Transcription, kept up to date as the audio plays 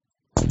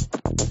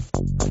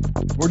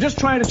We're just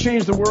trying to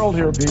change the world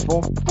here,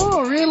 people.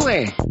 Oh,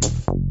 really?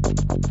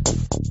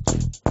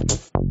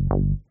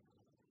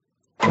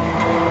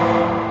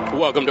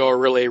 Welcome to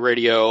O'Reilly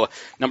Radio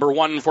number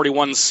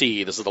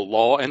 141C. This is the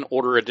Law and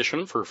Order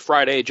edition for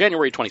Friday,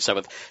 January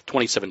 27th,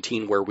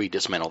 2017, where we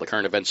dismantle the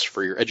current events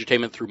for your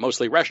edutainment through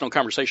mostly rational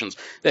conversations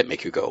that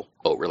make you go,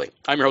 oh, really?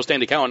 I'm your host,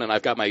 Andy Cowan, and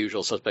I've got my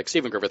usual suspects,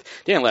 Stephen Griffith,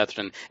 Dan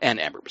Latherton, and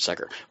Amber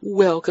Besecker.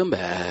 Welcome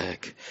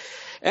back.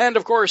 And,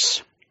 of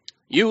course,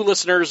 you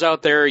listeners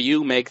out there,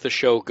 you make the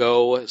show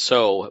go.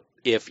 So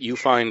if you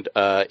find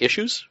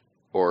issues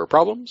or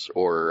problems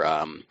or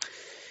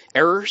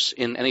errors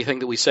in anything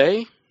that we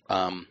say,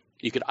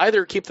 you can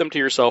either keep them to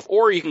yourself,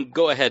 or you can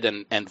go ahead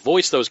and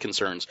voice those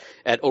concerns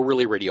at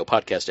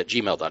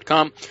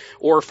o'reillyradiopodcast@gmail.com,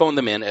 or phone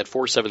them in at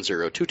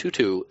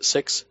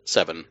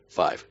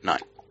 470-222-6759.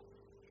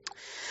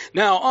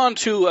 Now, on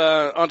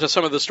to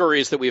some of the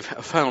stories that we've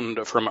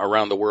found from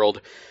around the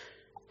world.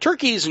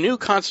 Turkey's new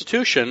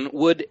constitution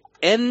would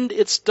end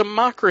its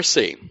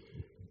democracy.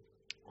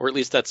 Or at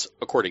least that's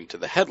according to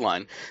the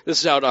headline. This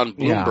is out on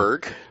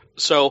Bloomberg. Yeah.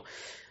 So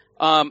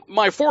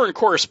my foreign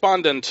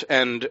correspondent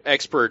and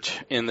expert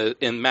in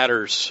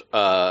matters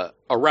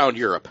around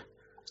Europe,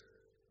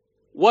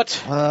 what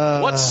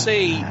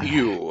say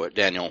you,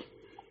 Daniel?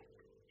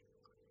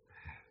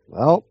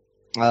 Well,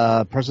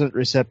 President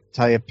Recep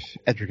Tayyip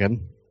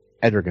Erdogan,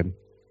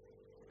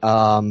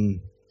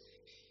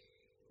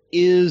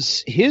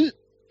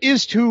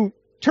 is to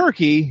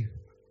Turkey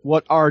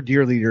what our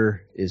dear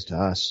leader is to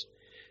us.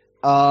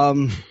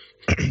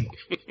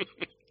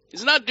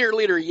 He's not dear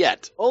leader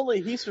yet.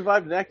 Only he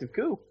survived an active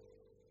coup.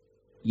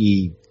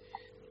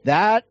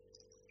 That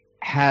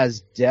has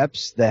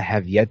depths that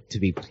have yet to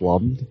be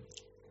plumbed.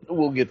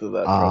 We'll get to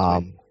that.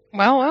 Trust me.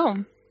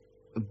 Well.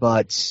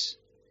 But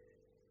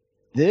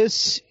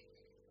this,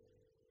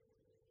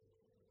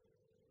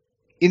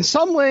 in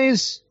some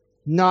ways,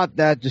 not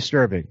that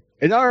disturbing.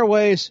 In other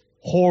ways,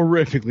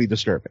 horrifically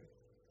disturbing.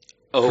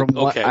 Oh, from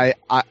okay.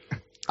 What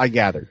I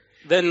gathered.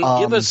 Then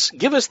give us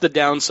the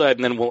downside,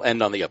 and then we'll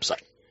end on the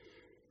upside.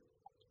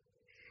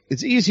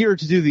 It's easier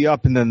to do the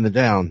up and then the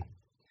down.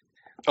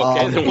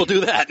 Okay, then we'll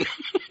do that.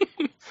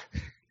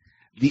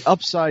 The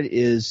upside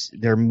is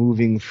they're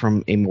moving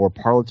from a more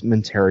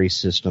parliamentary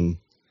system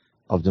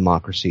of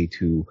democracy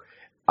to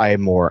a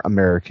more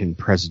American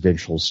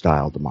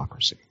presidential-style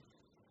democracy.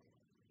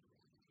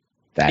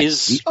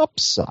 That's the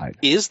upside.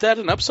 Is that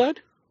an upside?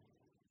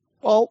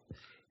 Well,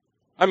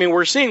 I mean,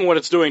 we're seeing what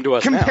it's doing to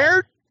us now.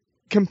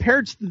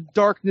 Compared to the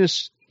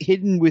darkness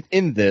hidden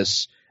within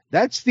this,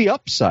 that's the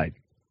upside.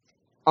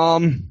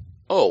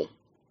 Oh.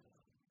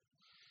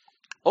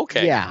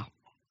 Okay. Yeah.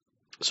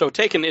 So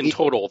taken in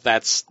total,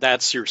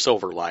 that's your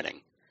silver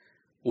lining,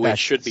 which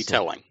should be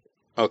telling.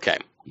 Okay.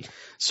 Yeah.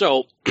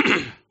 So,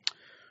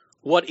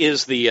 what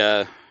is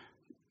the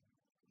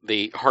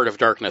heart of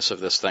darkness of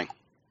this thing?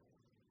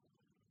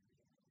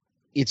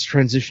 It's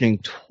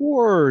transitioning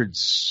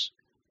towards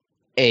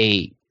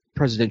a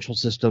presidential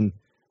system,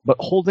 but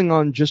holding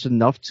on just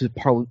enough to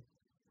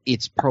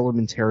its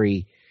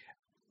parliamentary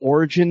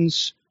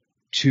origins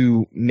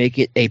to make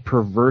it a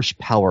perverse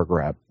power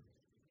grab.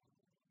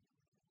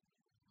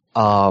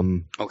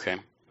 Okay.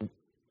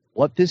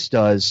 What this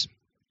does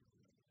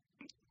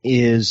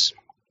is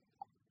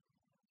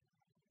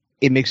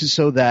it makes it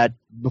so that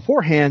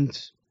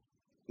beforehand,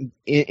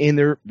 in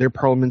their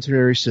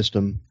parliamentary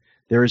system,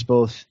 there is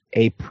both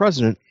a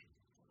president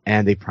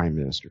and a prime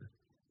minister.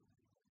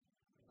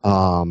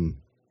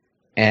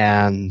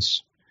 And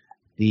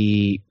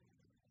the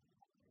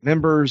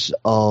members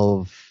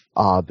of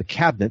the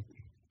cabinet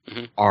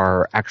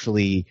are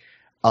actually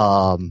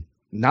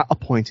not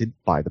appointed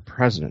by the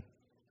president.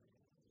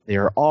 They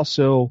are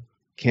also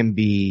can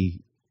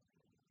be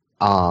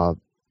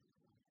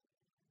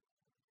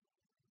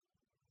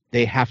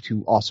they have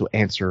to also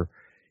answer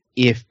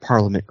if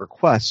Parliament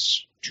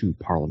requests to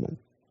Parliament.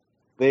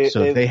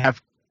 They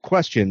have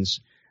questions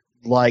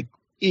like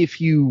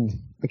if you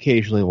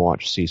occasionally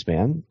watch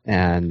C-SPAN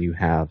and you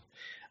have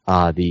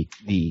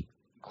the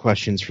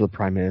questions for the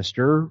Prime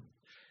Minister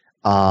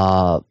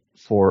for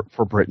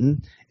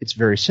Britain, it's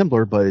very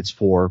similar, but it's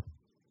for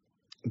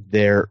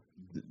their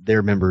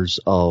members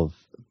of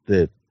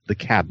the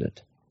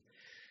cabinet.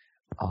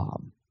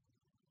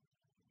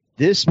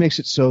 This makes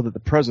it so that the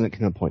president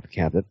can appoint the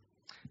cabinet.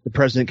 The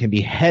president can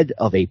be head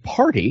of a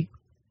party.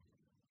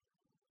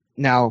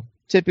 Now,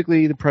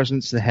 typically, the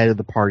president's the head of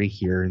the party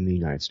here in the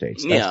United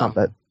States. That's not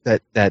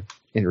that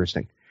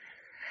interesting.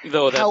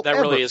 Though that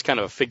really is kind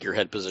of a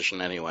figurehead position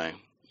anyway.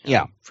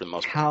 Yeah. For the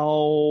most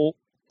part.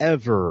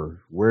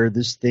 However, where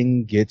this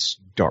thing gets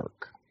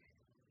dark,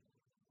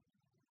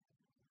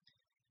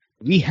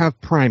 we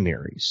have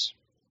primaries.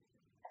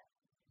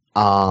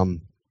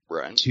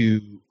 Right.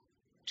 To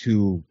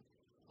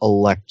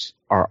elect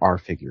our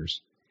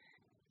figures.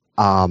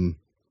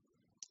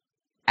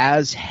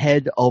 As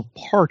head of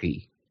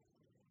party,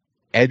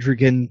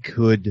 Erdogan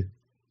could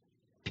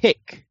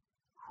pick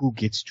who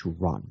gets to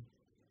run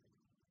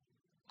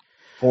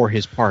for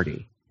his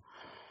party.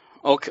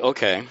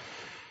 Okay.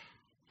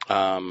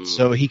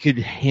 So he could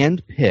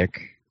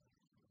handpick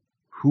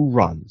who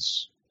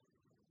runs.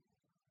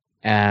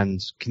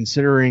 And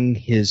considering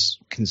his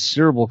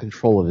considerable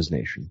control of his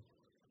nation,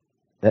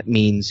 that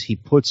means he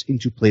puts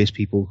into place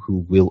people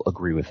who will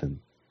agree with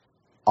him.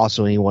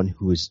 Also, anyone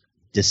who is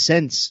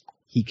dissents,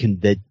 he can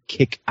then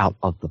kick out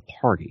of the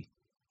party.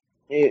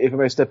 If I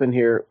may step in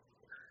here,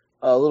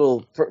 a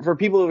little for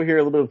people over here,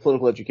 a little bit of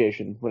political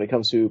education when it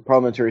comes to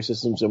parliamentary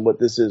systems and what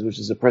this is, which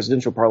is a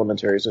presidential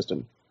parliamentary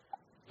system.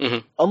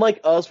 Mm-hmm.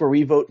 Unlike us, where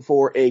we vote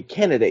for a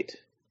candidate,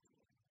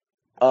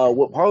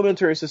 what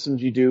parliamentary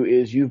systems you do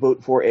is you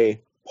vote for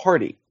a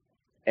party,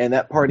 and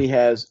that party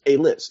has a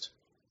list.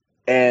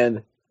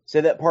 And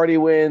say that party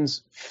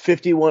wins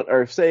 51,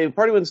 or say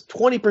party wins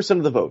 20%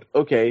 of the vote.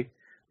 Okay,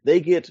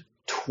 they get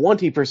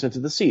 20%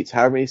 of the seats,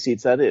 however many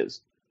seats that is.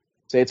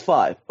 Say it's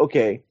 5.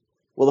 Okay,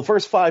 well, the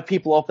first 5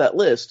 people off that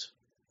list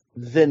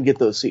then get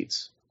those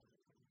seats.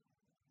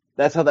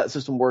 That's how that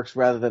system works,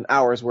 rather than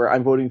ours, where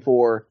I'm voting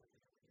for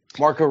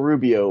Marco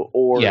Rubio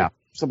or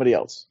somebody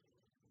else.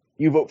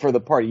 You vote for the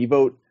party. You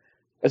vote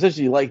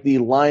essentially like the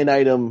line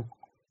item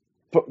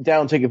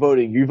down ticket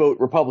voting. You vote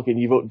Republican,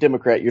 you vote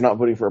Democrat, you're not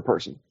voting for a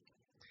person.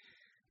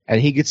 And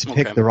he gets to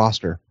pick the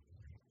roster.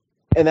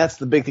 And that's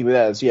the big thing with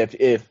that is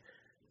if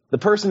the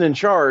person in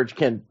charge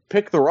can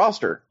pick the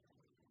roster,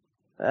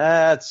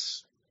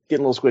 that's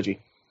getting a little squidgy.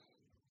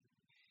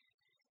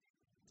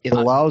 It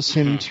allows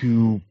him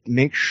to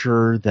make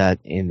sure that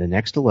in the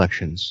next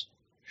elections,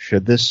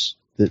 should this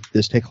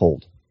take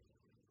hold,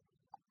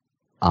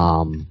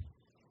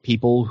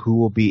 people who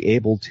will be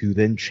able to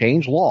then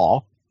change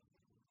law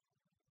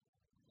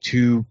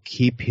to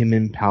keep him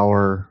in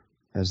power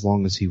as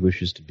long as he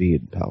wishes to be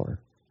in power.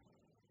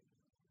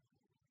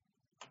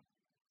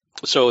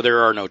 So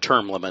there are no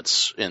term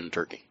limits in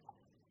Turkey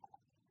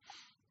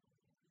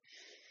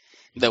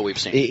that we've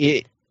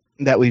seen.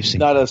 That we've seen.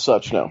 Not as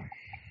such, no.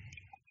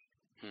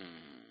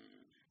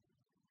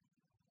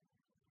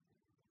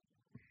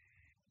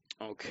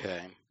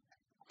 Okay.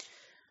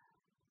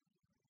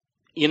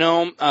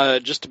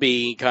 Just to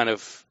be kind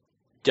of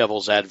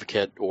devil's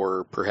advocate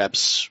or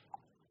perhaps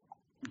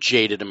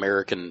jaded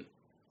American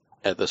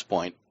at this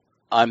point,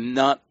 I'm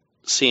not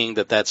seeing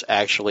that that's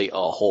actually a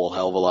whole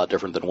hell of a lot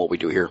different than what we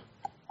do here.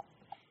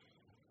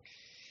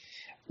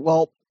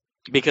 Well,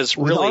 because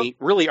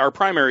really our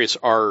primaries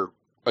are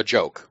a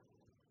joke.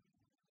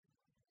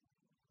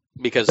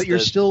 Because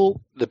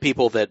the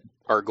people that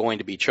are going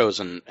to be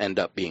chosen end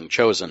up being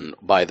chosen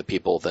by the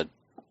people that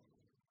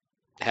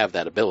have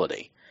that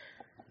ability.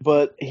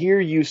 But here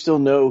you still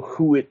know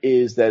who it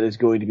is that is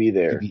going to be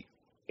there.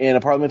 In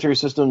a parliamentary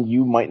system,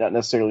 you might not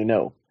necessarily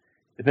know.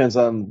 Depends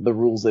on the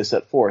rules they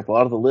set forth. A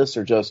lot of the lists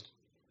are just,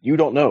 you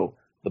don't know.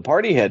 The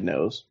party head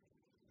knows.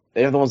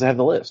 They are the ones that have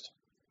the list.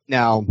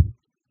 Now,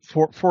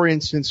 for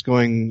instance,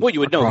 going... Well,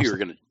 you would know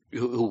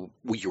who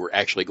you were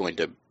actually going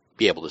to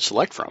be able to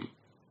select from.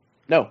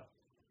 No.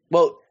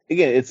 Well,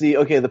 again, it's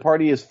the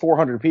party is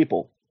 400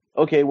 people.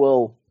 Okay,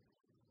 well,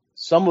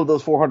 some of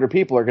those 400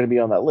 people are going to be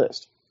on that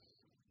list.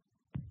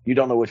 You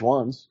don't know which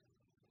ones.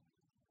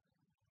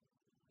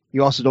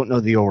 You also don't know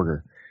the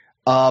order.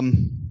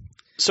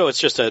 So it's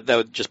just that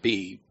would just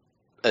be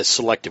a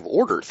selective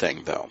order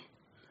thing, though.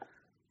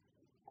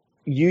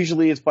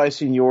 Usually it's by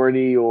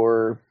seniority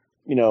or,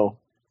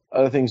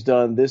 other things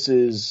done. This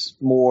is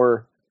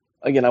more,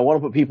 again, I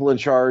want to put people in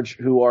charge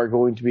who are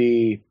going to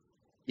be...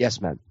 Yes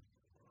men.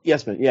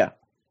 Yes men, yeah.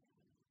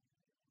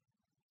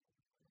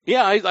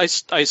 Yeah, I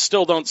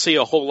still don't see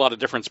a whole lot of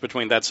difference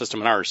between that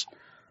system and ours.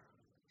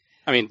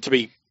 I mean, to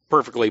be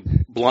perfectly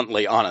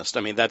bluntly honest,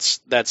 I mean, that's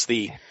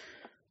the...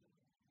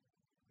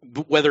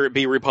 Whether it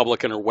be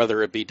Republican or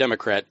whether it be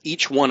Democrat,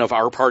 each one of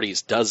our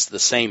parties does the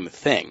same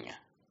thing.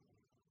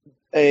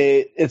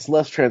 It's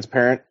less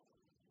transparent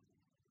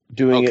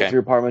doing it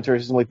through a parliamentary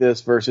system like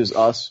this versus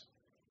us.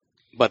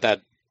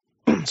 But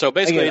so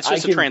basically again, it's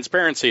just a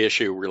transparency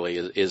issue really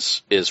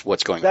is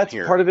what's going on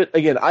here. That's part of it.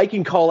 Again, I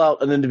can call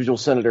out an individual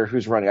senator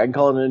who's running. I can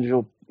call out an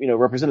individual,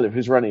 representative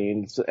who's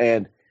running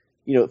and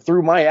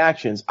through my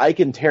actions, I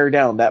can tear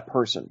down that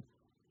person.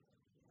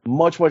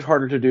 Much, much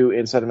harder to do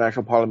inside an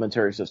actual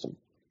parliamentary system.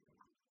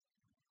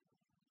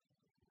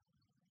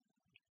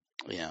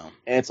 Yeah.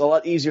 And it's a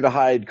lot easier to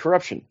hide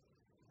corruption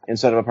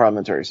inside of a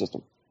parliamentary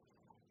system.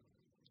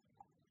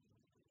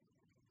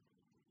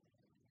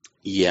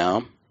 Yeah.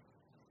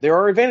 There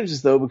are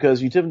advantages, though,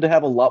 because you tend to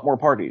have a lot more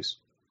parties.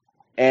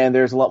 And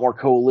there's a lot more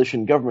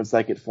coalition governments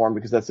that get formed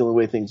because that's the only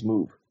way things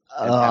move.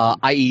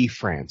 I.e.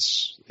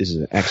 France is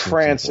an excellent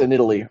France example. and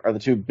Italy are the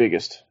two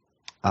biggest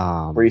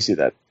where you see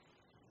that.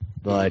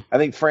 But I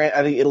think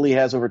Italy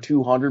has over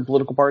 200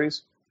 political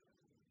parties.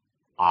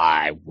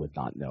 I would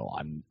not know.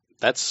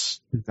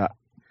 That's not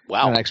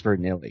an expert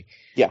in Italy.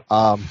 Yeah.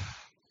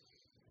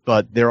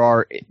 But there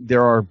are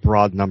a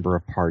broad number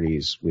of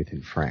parties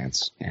within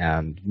France,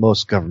 and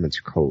most governments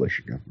are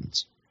coalition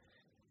governments.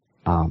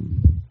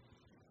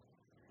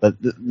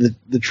 But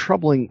the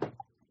troubling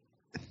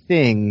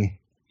thing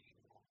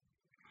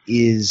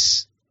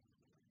is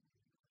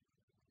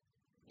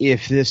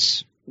if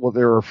this, what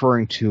they're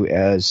referring to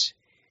as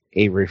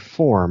a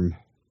reform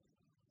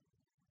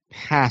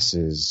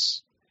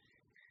passes,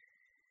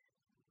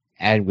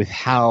 and with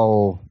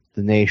how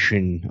the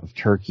nation of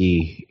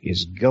Turkey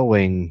is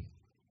going,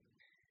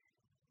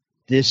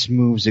 this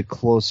moves it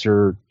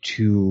closer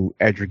to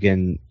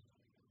Erdogan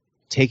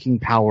taking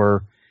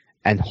power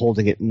and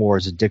holding it more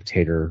as a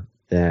dictator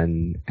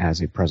than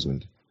as a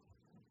president.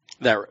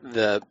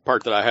 The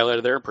part that I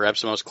highlighted there,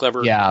 perhaps the most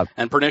clever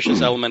and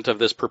pernicious element of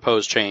this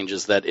proposed change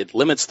is that it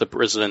limits the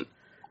president.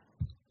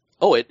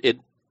 It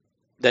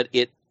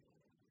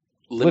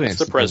limits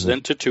the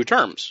president to 2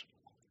 terms,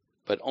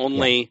 but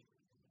only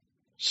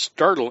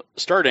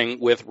starting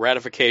with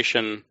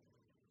ratification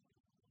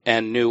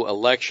and new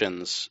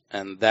elections,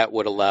 and that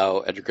would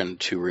allow Erdogan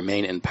to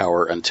remain in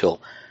power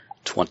until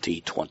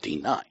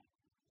 2029.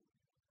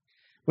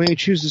 When he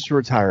chooses to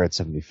retire at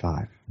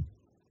 75.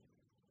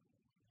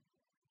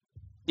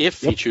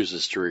 If he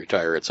chooses to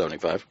retire at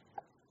 75.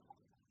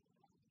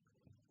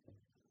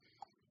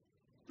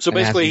 So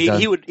basically,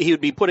 he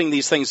would be putting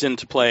these things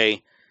into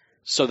play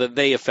so that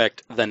they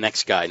affect the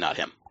next guy, not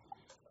him.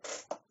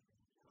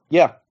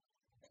 Yeah.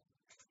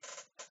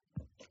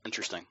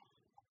 Interesting.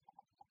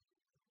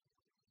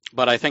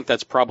 But I think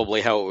that's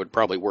probably how it would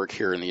probably work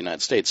here in the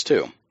United States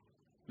too,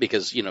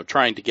 because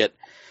trying to get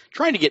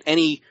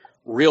any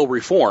real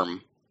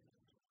reform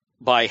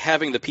by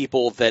having the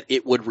people that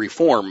it would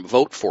reform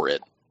vote for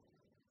it,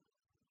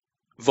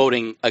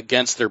 voting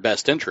against their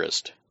best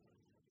interest,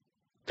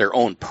 their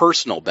own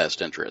personal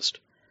best interest,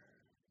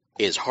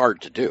 is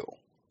hard to do.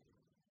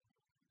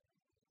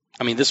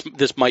 I mean,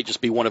 this might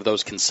just be one of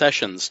those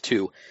concessions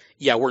to,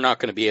 we're not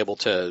going to be able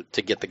to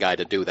get the guy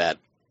to do that,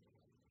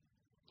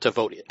 to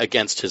vote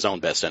against his own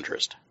best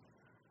interest.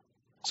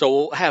 So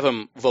we'll have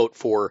him vote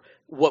for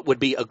what would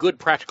be a good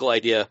practical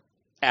idea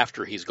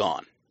after he's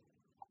gone.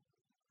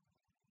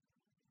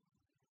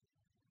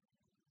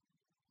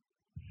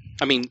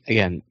 I mean,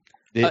 again,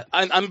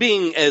 I'm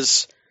being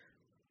as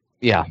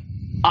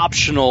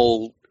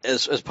optional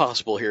as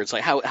possible here. It's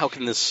like how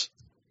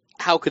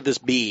could this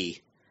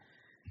be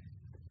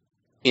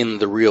in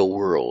the real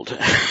world?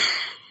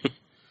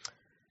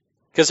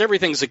 Because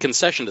everything's a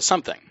concession to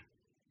something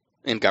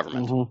in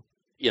government.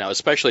 Mm-hmm.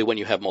 Especially when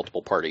you have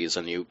multiple parties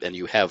and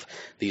you have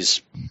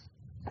these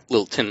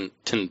little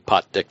tin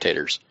pot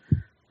dictators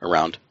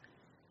around.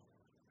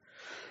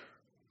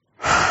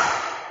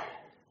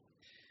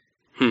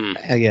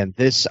 Again,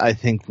 this I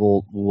think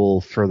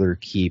will further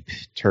keep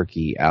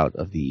Turkey out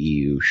of the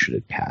EU should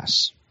it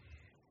pass.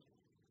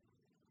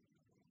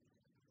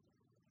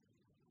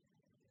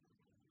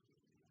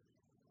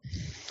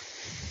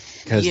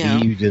 Because the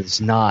EU does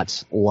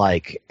not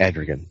like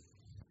Erdogan.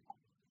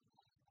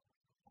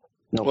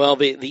 No. Well,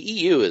 the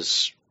EU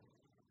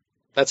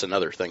that's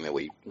another thing that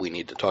we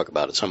need to talk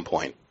about at some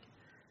point.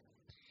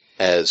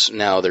 As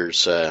now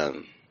there's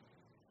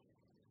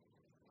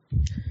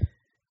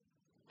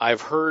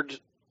I've heard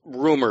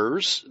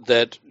rumors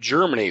that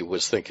Germany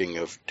was thinking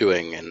of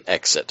doing an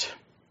exit.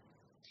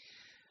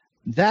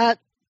 That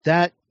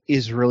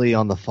is really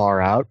on the far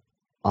out.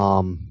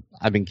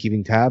 I've been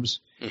keeping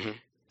tabs. Mm-hmm.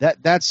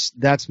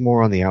 That's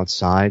more on the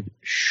outside.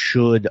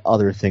 Should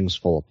other things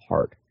fall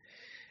apart,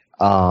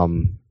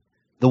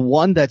 the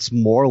one that's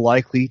more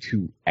likely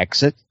to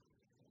exit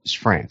is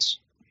France.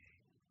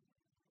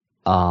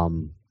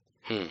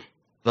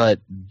 But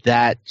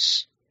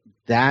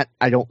that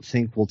I don't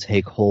think will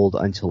take hold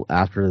until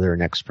after their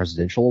next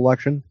presidential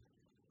election.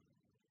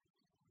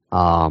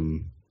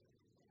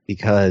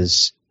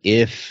 Because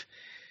if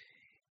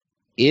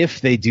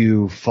they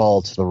do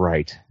fall to the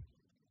right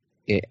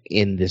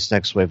in this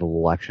next wave of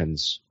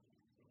elections,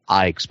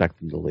 I expect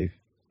them to leave.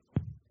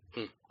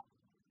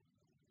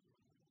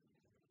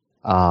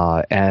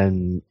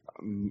 And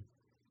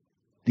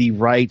the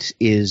right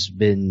has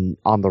been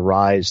on the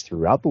rise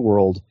throughout the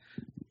world,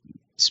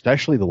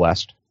 especially the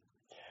West,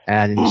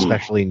 and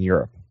especially in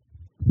Europe.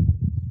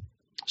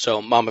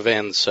 So Mama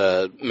Van's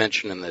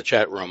mentioned in the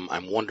chat room,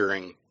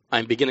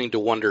 I'm beginning to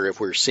wonder if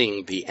we're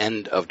seeing the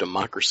end of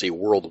democracy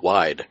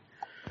worldwide.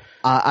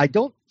 I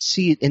don't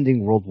see it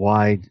ending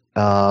worldwide,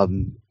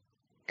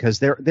 because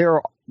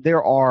there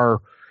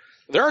are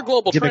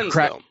global trends,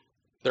 though.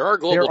 There are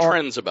global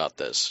trends about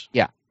this.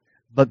 Yeah,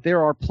 but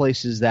there are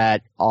places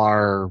that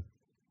are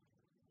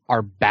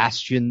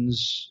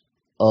bastions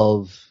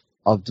of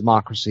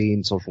democracy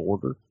and social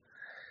order.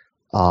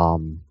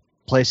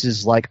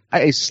 Places like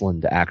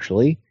Iceland,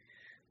 actually,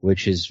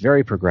 which is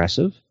very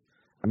progressive.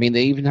 I mean,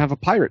 they even have a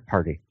pirate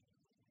party.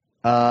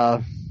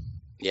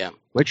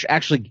 Which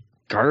actually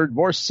garnered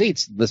more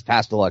seats this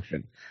past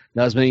election.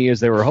 Not as many as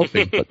they were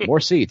hoping, but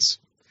more seats.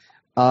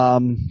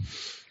 And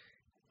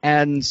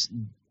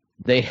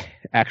they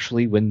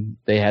actually, when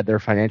they had their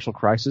financial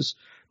crisis,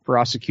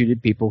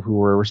 prosecuted people who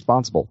were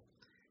responsible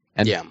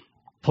and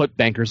put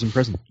bankers in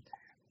prison.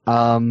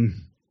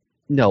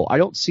 No, I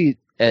don't see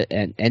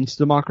an end to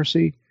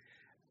democracy.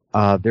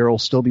 There will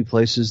still be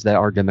places that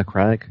are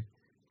democratic.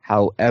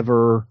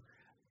 However,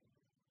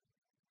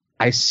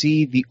 I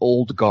see the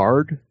old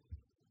guard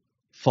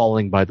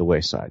falling by the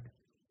wayside.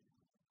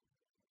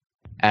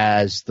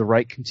 as the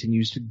right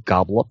continues to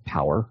gobble up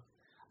power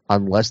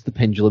unless the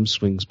pendulum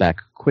swings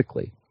back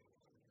quickly.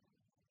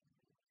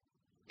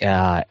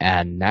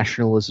 And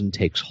nationalism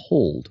takes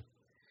hold.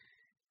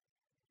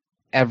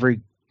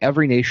 Every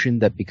nation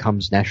that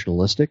becomes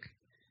nationalistic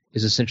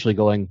is essentially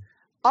going,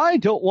 I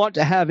don't want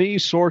to have any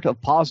sort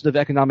of positive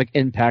economic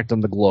impact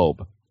on the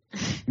globe.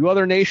 You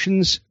other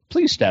nations,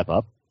 please step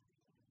up.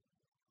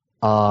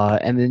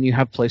 And then you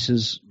have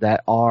places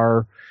that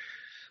are,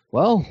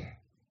 well,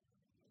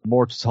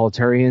 more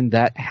totalitarian,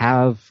 that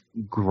have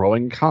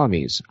growing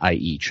economies,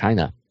 i.e.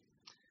 China,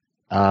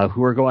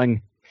 who are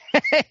going,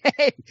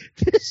 hey,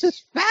 this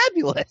is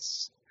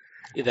fabulous.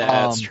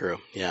 That's true.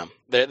 Yeah,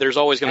 there's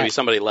always going to be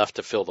somebody left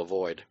to fill the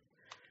void,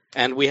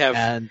 and we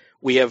have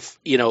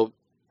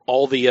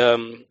all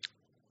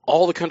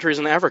the countries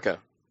in Africa.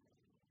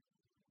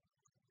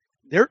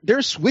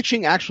 They're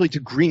switching actually to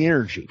green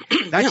energy.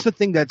 That's the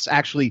thing that's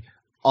actually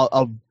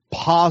a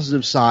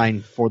positive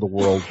sign for the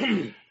world.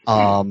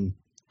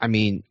 I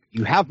mean,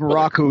 you have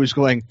Morocco who's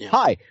going,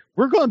 hi,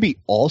 we're going to be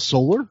all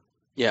solar.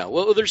 Yeah,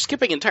 well, they're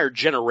skipping entire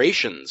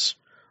generations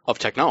of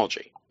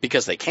technology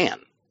because they can.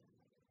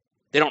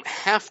 They don't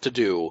have to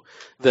do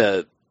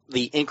the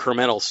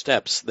incremental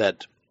steps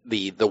that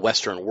the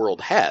Western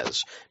world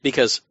has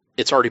because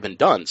it's already been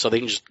done, so they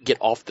can just get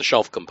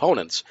off-the-shelf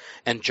components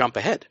and jump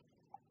ahead.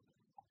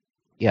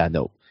 Yeah,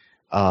 no.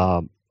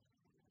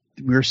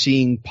 We're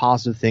seeing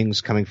positive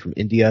things coming from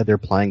India. They're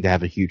planning to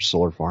have a huge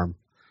solar farm.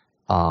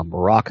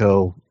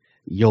 Morocco,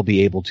 you'll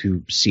be able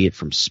to see it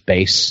from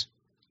space.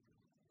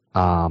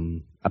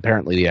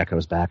 Apparently the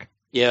Echo's back.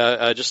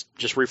 Yeah,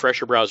 just refresh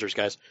your browsers,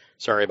 guys.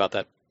 Sorry about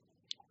that.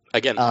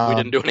 Again, we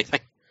didn't do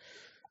anything.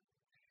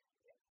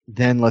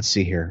 Then let's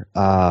see here.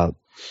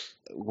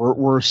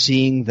 We're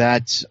seeing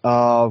that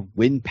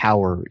wind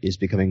power is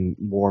becoming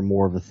more and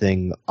more of a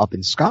thing up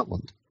in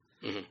Scotland.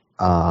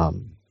 Mm-hmm.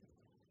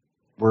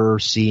 We're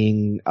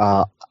seeing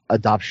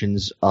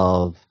adoptions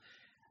of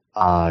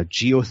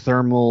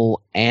geothermal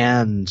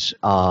and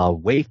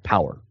wave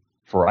power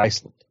for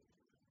Iceland.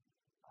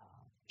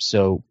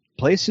 So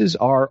places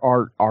are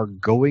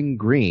going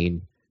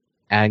green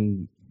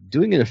and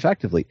doing it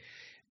effectively.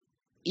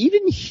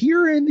 Even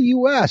here in the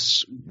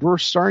U.S., we're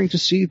starting to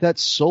see that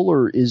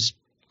solar is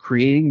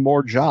creating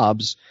more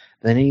jobs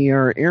than any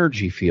other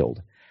energy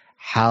field.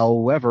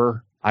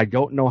 However, I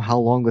don't know how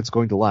long that's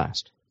going to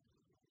last.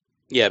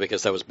 Yeah,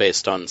 because that was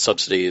based on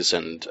subsidies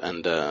and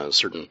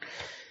certain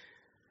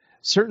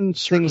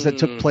things that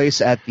took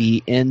place at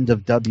the end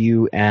of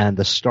W and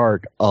the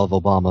start of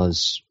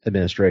Obama's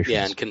administration.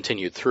 Yeah, and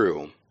continued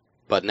through.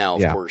 But now,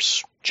 of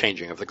course,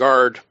 changing of the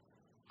guard,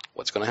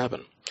 what's going to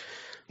happen?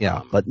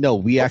 Yeah, but no,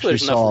 we actually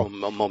saw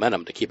enough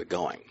momentum to keep it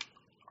going.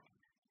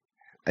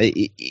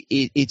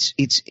 It's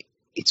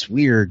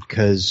weird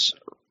because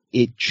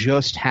it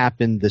just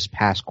happened this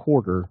past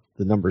quarter.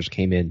 The numbers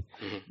came in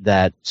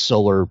that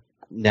solar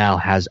now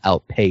has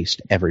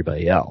outpaced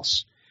everybody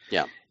else.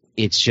 Yeah,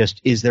 it's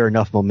just, is there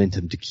enough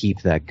momentum to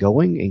keep that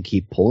going and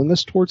keep pulling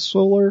us towards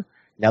solar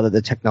now that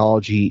the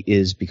technology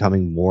is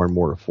becoming more and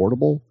more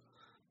affordable,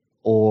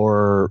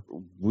 or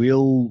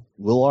will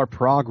our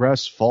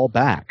progress fall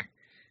back?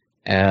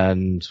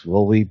 And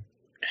will we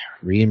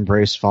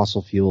re-embrace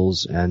fossil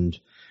fuels and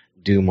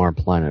doom our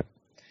planet?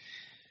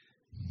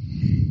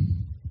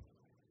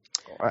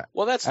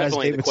 Well, that's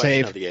definitely the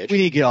question of the age. We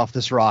need to get off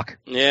this rock.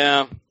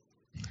 Yeah,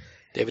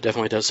 David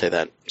definitely does say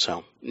that.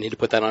 So you need to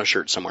put that on a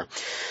shirt somewhere.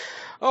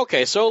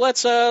 Okay, so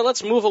let's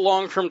move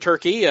along from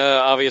Turkey.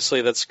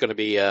 Obviously, that's going to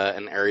be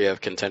an area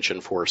of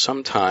contention for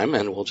some time,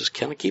 and we'll just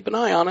kind of keep an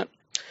eye on it.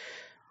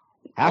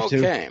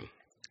 Okay.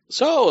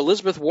 So,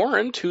 Elizabeth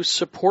Warren to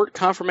support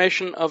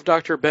confirmation of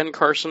Dr. Ben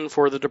Carson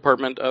for the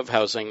Department of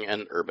Housing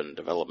and Urban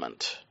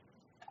Development.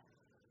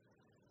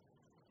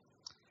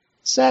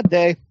 Sad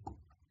day.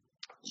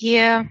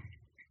 Yeah.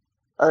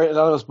 All right,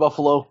 Anonymous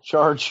Buffalo,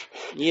 charge.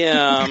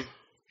 Yeah.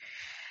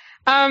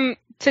 To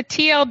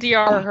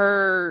TLDR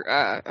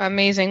her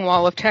amazing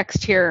wall of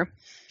text here.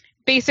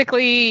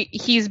 Basically,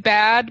 he's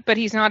bad, but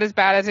he's not as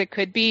bad as it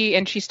could be,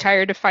 and she's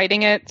tired of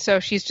fighting it, so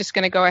she's just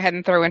going to go ahead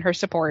and throw in her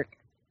support.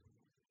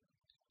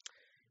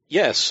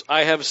 Yes,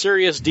 I have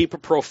serious,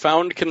 deep,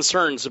 profound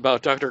concerns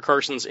about Dr.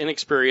 Carson's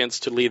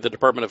inexperience to lead the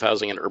Department of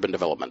Housing and Urban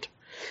Development.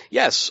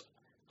 Yes,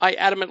 I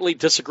adamantly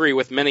disagree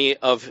with many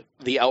of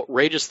the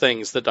outrageous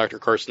things that Dr.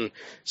 Carson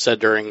said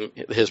during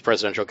his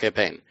presidential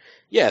campaign.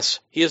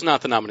 Yes, he is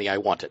not the nominee I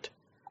wanted,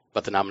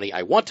 but the nominee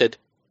I wanted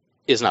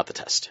is not the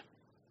test.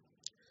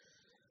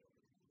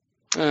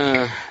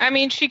 I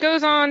mean, she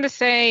goes on to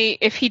say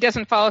if he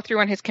doesn't follow through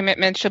on his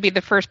commitments, she'll be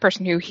the first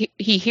person who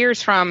he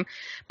hears from.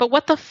 But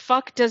what the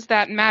fuck does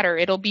that matter?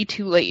 It'll be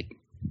too late.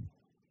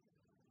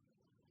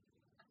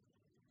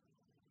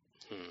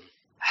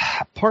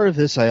 Part of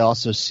this I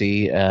also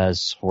see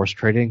as horse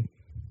trading.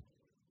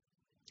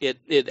 It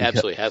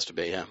absolutely has to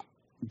be, yeah.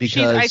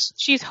 Because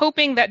she's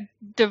hoping that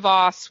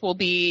DeVos will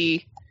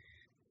be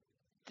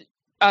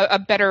a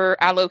better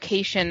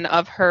allocation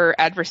of her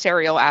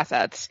adversarial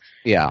assets.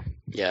 Yeah.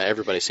 Yeah,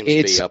 everybody seems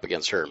to be up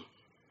against her.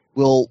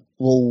 We'll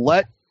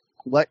let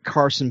let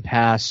Carson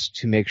pass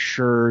to make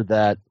sure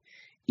that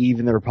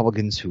even the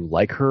Republicans who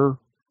like her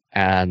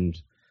and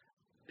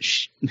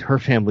her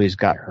family's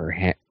got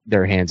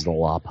their hands in a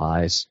lot of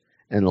pies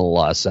and a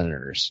lot of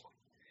senators.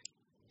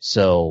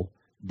 So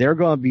they're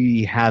going to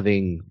be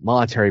having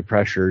monetary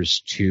pressures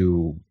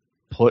to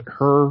put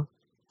her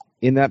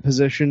in that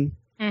position.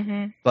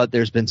 Mm-hmm. But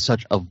there's been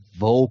such a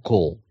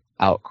vocal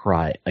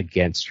outcry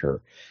against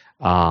her,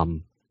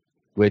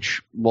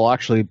 which we'll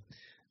actually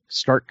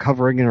start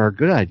covering in our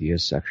good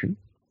ideas section,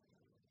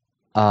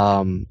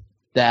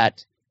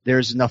 that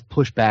there's enough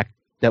pushback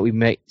that we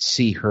may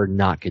see her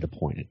not get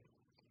appointed.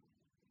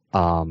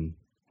 And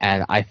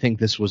I think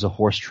this was a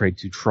horse trade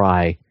to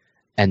try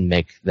and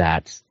make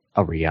that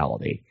a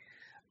reality.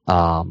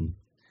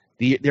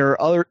 The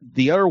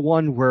other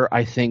one where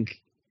I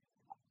think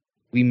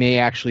we may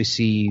actually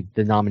see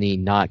the nominee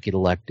not get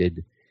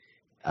elected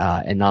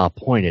and not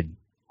appointed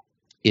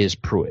is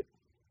Pruitt.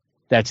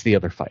 That's the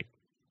other fight.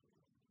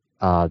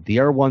 The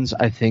other ones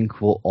I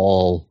think will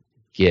all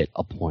get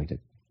appointed.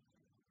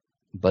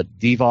 But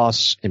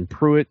DeVos and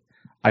Pruitt,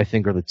 I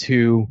think, are the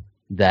two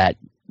that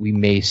we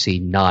may see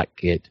not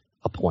get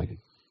appointed.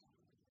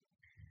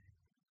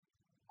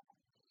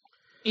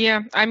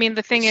 Yeah, I mean,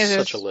 the thing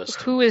is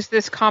who is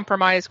this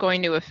compromise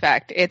going to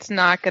affect? It's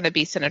not going to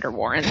be Senator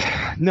Warren.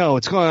 No,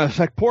 it's going to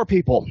affect poor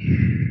people.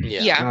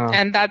 Yeah,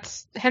 and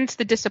that's hence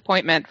the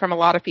disappointment from a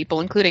lot of people,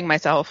 including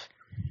myself.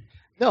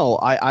 No,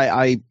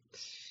 I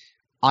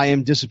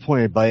am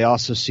disappointed, but I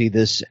also see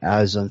this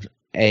as an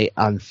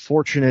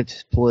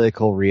unfortunate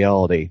political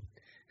reality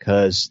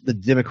because the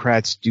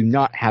Democrats do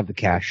not have the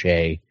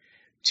cachet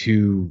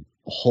to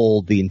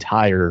hold the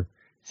entire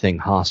thing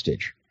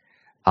hostage.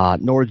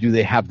 Nor do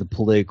they have the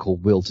political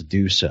will to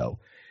do so.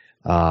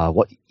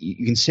 What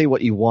you can say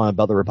what you want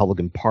about the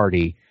Republican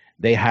Party,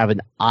 they have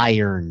an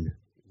iron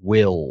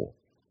will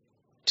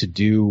to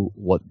do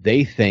what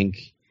they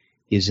think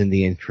is in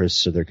the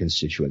interests of their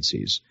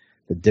constituencies.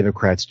 The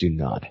Democrats do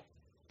not.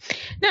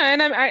 No,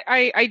 and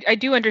I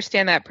do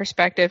understand that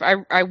perspective.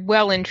 I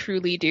well and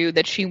truly do,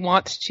 that she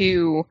wants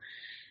to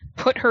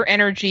put her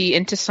energy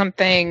into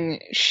something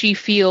she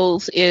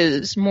feels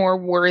is more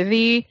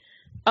worthy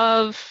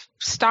of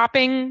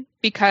stopping,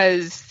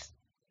 because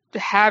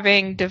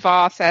having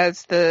DeVos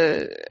as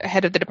the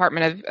head of the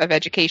Department of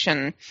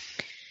Education,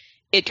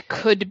 it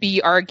could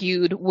be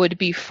argued would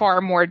be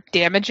far more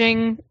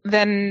damaging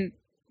than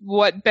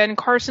what Ben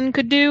Carson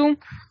could do.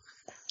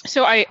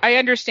 So I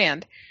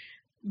understand,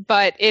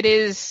 but it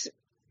is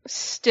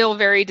still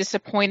very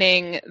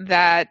disappointing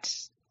that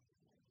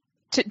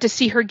to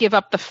see her give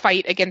up the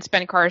fight against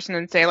Ben Carson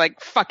and say, like,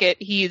 fuck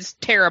it, he's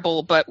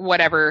terrible, but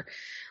whatever,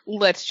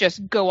 let's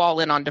just go all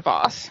in on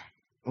DeVos.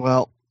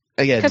 Well,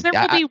 again, because there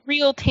will be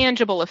real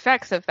tangible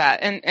effects of that,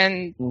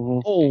 and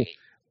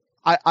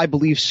I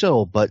believe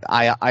so, but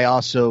I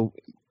also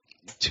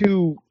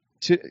to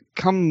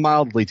come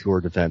mildly to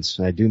her defense,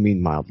 and I do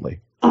mean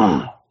mildly.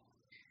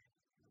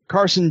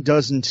 Carson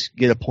doesn't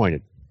get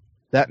appointed.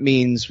 That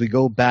means we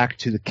go back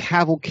to the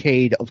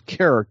cavalcade of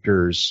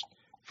characters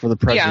for the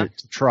president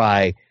to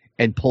try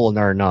and pull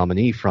another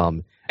nominee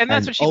from. And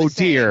that's what she was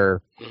saying.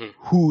 Dear,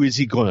 who is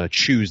he going to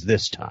choose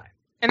this time?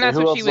 And that's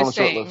what she was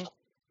saying.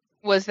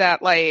 Was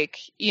that, like,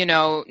 you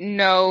know,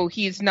 no,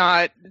 he's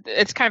not.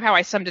 It's kind of how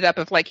I summed it up,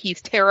 of like, he's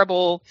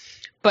terrible,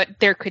 but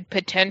there could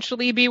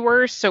potentially be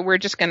worse, so we're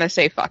just going to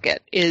say fuck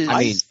it.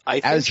 I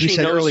think as we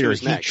said earlier,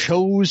 he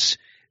chose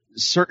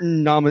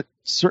certain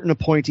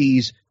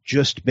appointees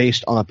just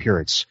based on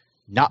appearance,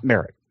 not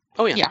merit.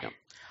 Oh, yeah.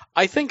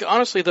 I think,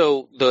 honestly,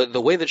 though,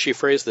 the way that she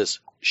phrased this,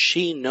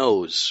 she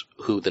knows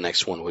who the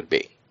next one would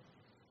be.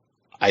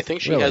 I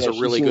think she has a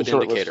really good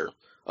indicator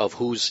of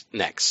who's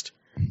next.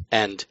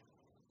 And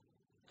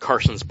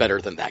Carson's better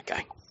than that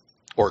guy.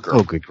 Or girl.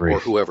 Oh, good grief. Or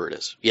whoever it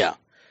is. Yeah.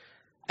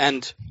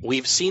 And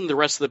we've seen the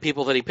rest of the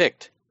people that he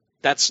picked.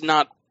 That's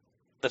not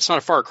a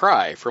far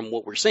cry from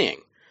what we're seeing.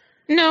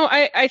 No,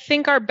 I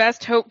think our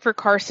best hope for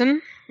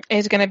Carson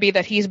is going to be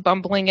that he's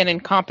bumbling and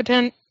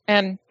incompetent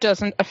and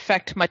doesn't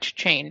affect much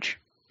change.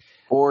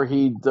 Or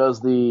he does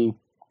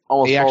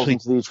falls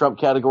into the Trump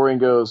category and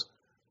goes,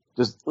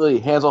 just really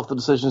hands off the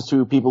decisions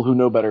to people who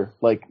know better,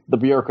 like the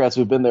bureaucrats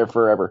who've been there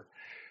forever.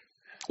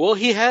 Well,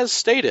 he has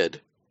stated,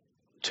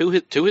 to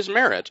his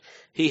merit,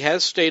 he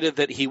has stated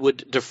that he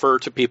would defer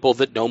to people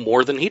that know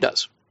more than he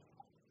does.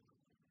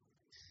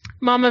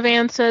 Mama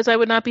Van says, I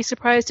would not be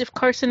surprised if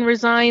Carson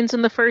resigns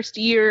in the first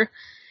year.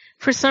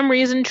 For some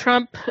reason,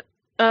 Trump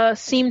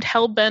seemed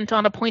hell-bent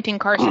on appointing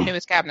Carson to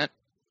his cabinet.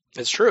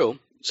 It's true,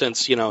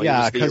 since,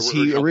 because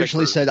he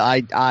originally said,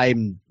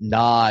 I'm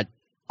not...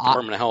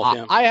 Department of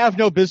Health, I have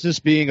no business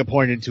being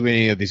appointed to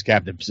any of these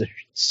cabinet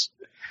positions.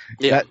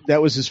 Yeah.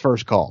 That was his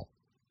first call.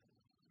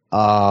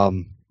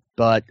 But...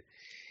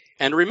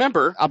 And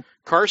remember,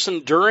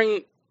 Carson,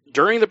 during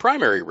the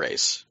primary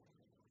race,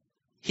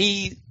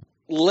 he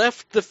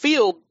left the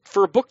field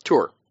for a book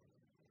tour.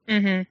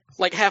 Mm-hmm.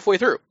 Like halfway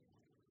through.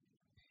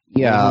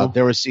 Yeah,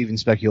 there was even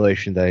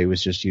speculation that he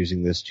was just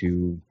using this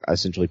to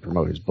essentially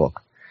promote his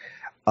book.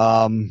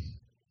 Well,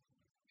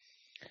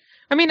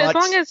 I mean, as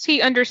But- long as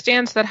he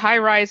understands that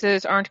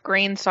high-rises aren't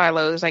grain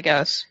silos, I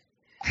guess.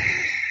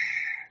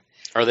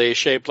 Are they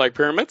shaped like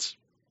pyramids?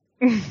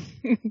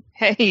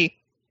 Hey.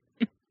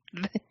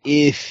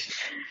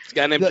 If This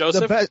guy named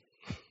Joseph?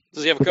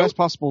 Does he have a the coat? best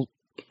possible,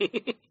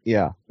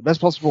 the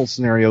best possible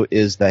scenario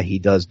is that he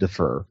does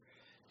defer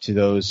to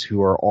those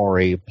who are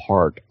already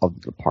part of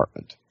the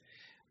department.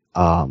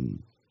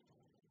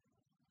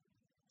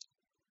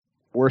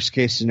 Worst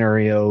case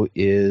scenario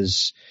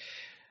is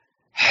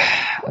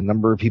a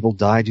number of people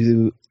die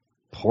due to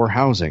poor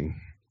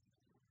housing.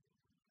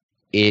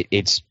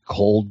 It's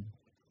cold,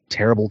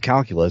 terrible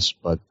calculus,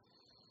 but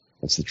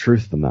that's the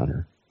truth of the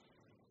matter.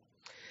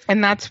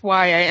 And that's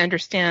why I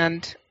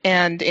understand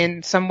and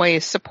in some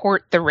ways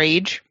support the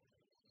rage,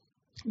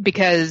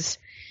 because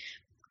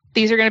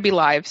these are going to be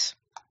lives.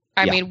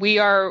 I mean, we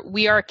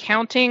are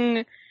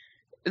counting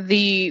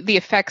the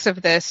effects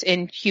of this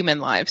in human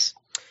lives.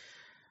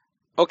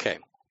 Okay.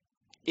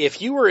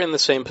 If you were in the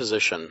same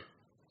position,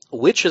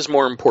 which is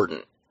more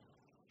important?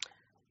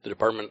 The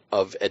Department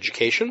of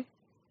Education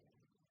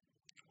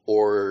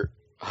or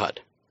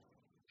HUD?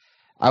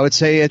 I would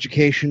say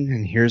education,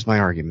 and here's my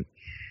argument.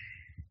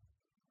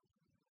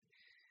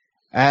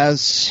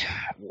 As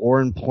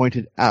Warren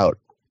pointed out,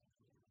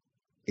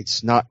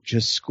 it's not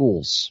just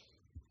schools.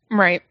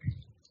 Right.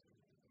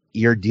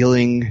 You're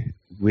dealing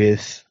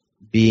with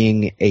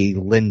being a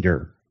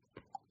lender.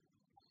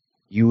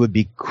 You would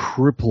be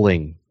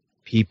crippling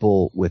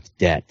people with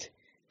debt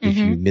if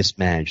you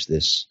mismanage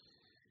this.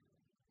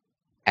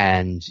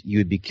 And you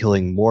would be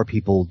killing more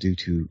people due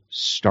to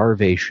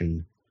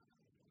starvation,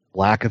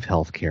 lack of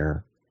health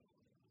care.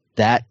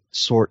 That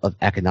sort of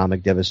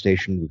economic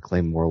devastation would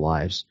claim more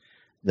lives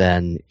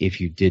than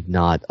if you did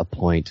not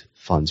appoint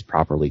funds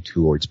properly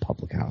towards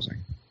public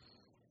housing.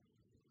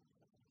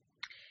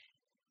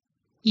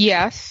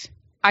 Yes,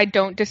 I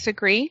don't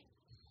disagree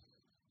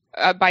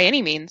by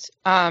any means.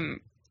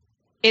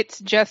 It's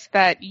just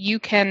that you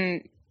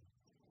can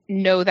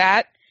know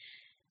that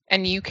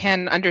and you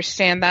can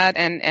understand that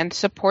and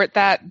support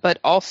that, but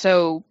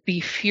also be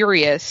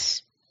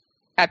furious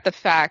at the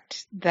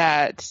fact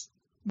that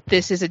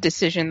this is a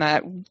decision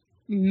that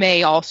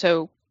may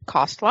also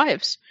cost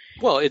lives.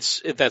 Well,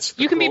 that's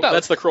You can be both.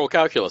 That's the cruel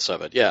calculus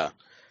of it. Yeah.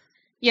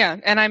 Yeah,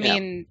 and I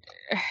mean,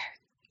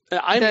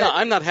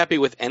 I'm not happy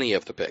with any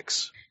of the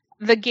picks.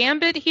 the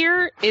gambit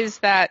here is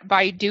that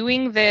by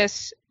doing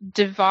this,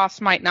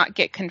 DeVos might not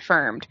get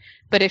confirmed.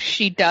 But if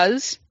she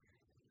does,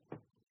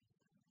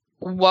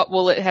 what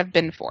will it have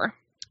been for?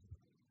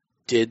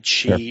 Did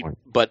she? Fair point.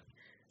 But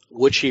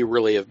would she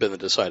really have been the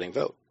deciding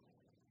vote?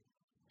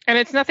 And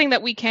it's nothing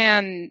that we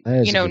can,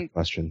 That is a good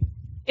question.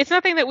 it's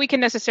nothing that we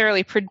can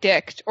necessarily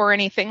predict or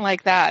anything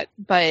like that.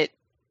 But,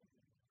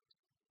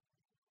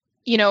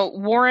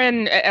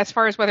 Warren, as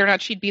far as whether or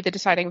not she'd be the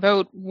deciding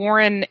vote,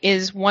 Warren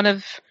is one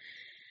of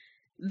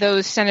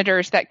those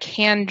senators that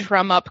can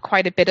drum up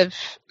quite a bit of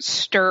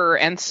stir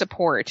and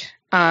support.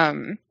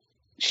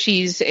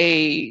 She's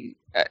a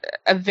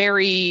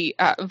very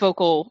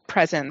vocal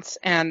presence,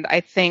 and I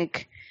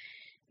think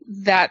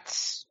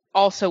that's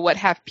also what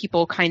have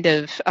people kind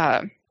of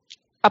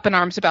up in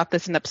arms about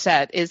this and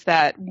upset, is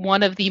that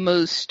one of the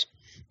most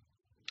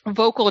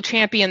vocal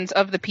champions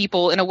of the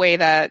people in a way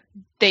that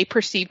they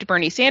perceived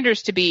Bernie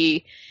Sanders to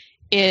be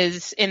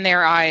is, in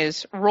their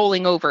eyes,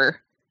 rolling over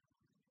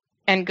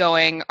and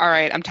going, all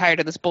right, I'm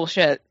tired of this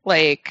bullshit.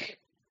 Like,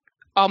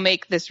 I'll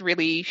make this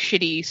really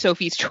shitty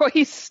Sophie's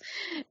Choice,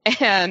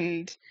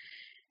 and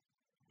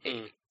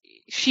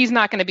she's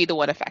not going to be the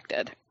one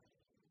affected.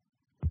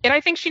 And I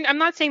think I'm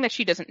not saying that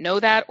she doesn't know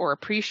that or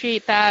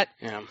appreciate that,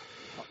 Yeah.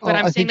 but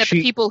I'm saying that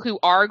the people who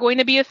are going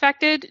to be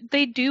affected,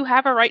 they do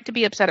have a right to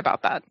be upset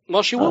about that.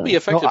 Well, she will be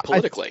affected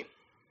politically.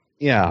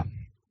 Yeah.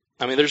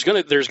 I mean, there's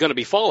gonna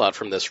be fallout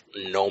from this,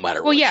 no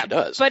matter what she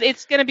does. But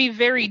it's going to be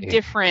very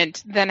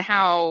different than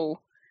how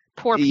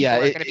poor people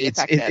are going to be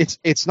affected.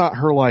 It's not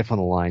her life on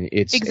the line.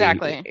 It's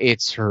Exactly.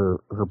 It's her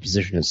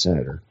position as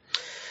senator.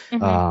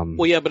 Mhm.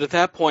 Well, yeah, but at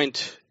that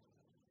point,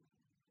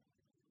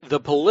 the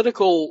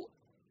political,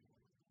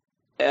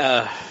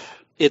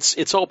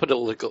 it's all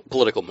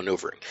political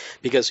maneuvering.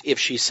 Because if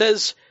she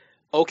says,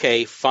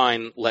 okay,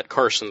 fine, let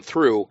Carson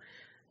through,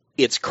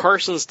 it's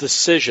Carson's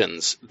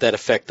decisions that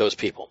affect those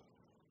people.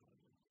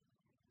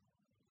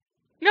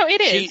 No,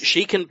 it is.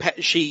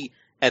 She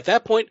at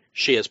that point,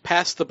 she has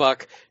passed the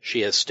buck.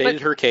 She has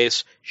stated her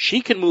case.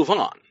 She can move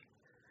on.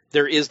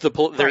 There is the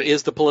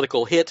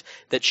political hit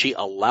that she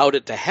allowed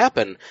it to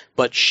happen,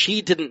 but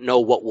she didn't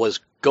know what was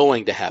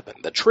going to happen.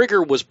 The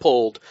trigger was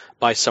pulled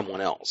by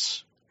someone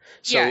else.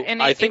 So Yeah,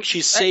 and I think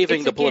she's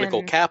saving the political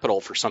again, capital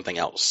for something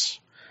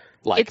else,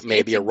 like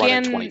maybe a run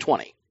in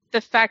 2020.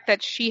 The fact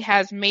that she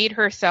has made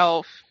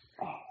herself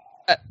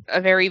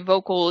a very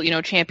vocal,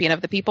 champion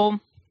of the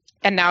people,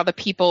 and now the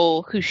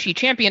people who she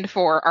championed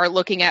for are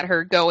looking at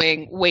her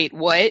going, wait,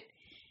 what?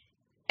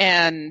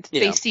 And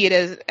they see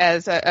it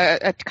as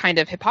a kind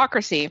of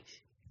hypocrisy.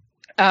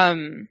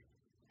 And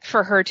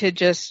for her to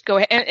just go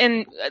ahead.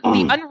 And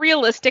the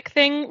unrealistic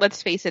thing,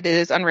 let's face it, it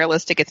is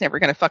unrealistic. It's never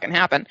going to fucking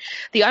happen.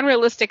 The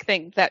unrealistic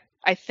thing that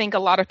I think a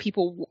lot of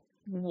people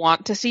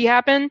want to see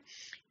happen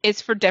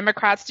is for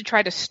Democrats to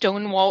try to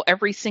stonewall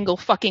every single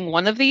fucking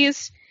one of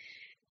these.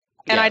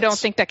 And I don't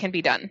think that can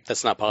be done.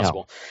 That's not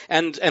possible. No.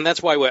 And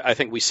that's why I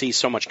think we see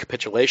so much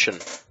capitulation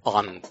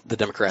on the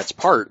Democrats'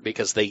 part,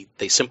 because they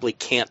simply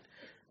can't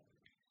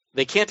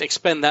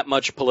expend that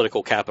much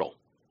political capital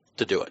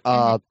to do it.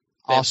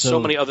 They have so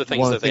many other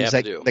things that they have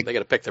to do. They got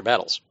to pick their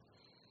battles.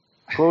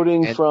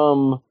 Quoting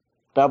from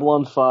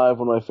Babylon 5,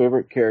 one of my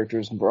favorite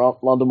characters,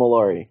 Londo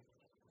Mollari.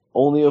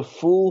 Only a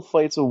fool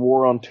fights a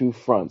war on two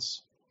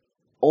fronts.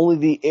 Only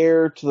the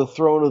heir to the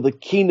throne of the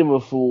kingdom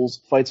of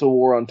fools fights a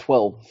war on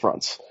 12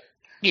 fronts.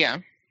 Yeah.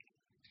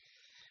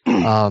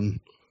 One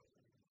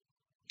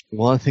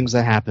of the things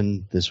that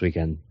happened this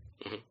weekend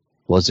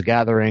was a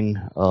gathering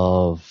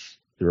of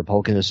the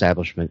Republican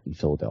establishment in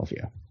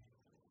Philadelphia.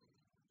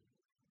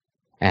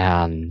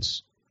 And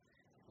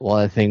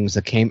one of the things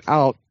that came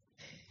out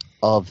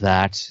of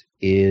that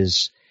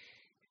is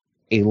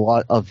a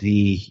lot of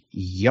the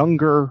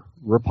younger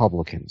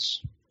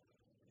Republicans,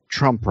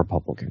 Trump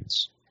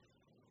Republicans,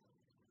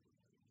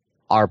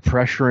 are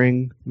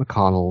pressuring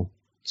McConnell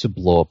to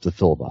blow up the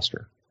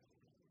filibuster.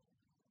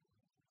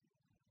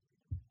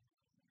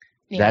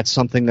 Yeah. That's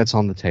something that's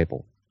on the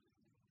table.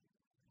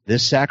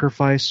 This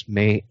sacrifice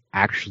may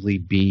actually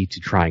be to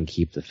try and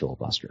keep the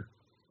filibuster.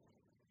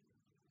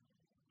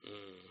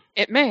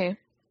 It may.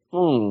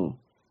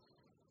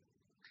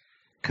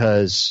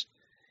 Because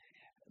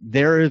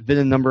there have been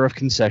a number of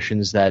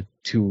concessions that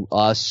to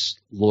us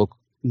look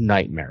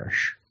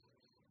nightmarish.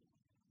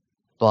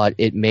 But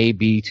it may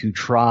be to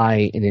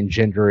try and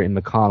engender in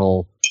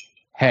McConnell,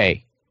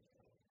 hey,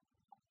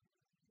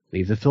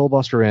 leave the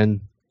filibuster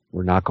in.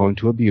 We're not going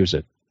to abuse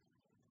it.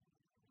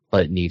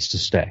 But it needs to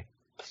stay.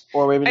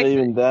 Or maybe not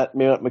even that.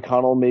 Maybe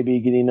McConnell may be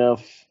getting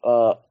enough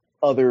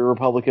other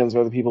Republicans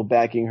or other people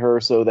backing her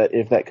so that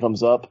if that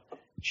comes up,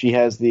 she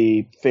has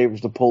the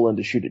favors to pull in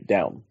to shoot it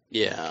down.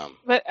 Yeah.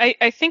 But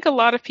I think a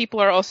lot of people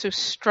are also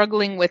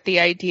struggling with the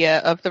idea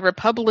of the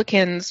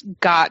Republicans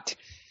got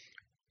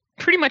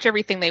pretty much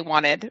everything they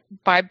wanted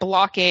by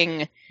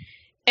blocking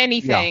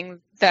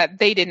anything that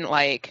they didn't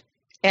like.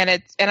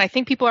 And I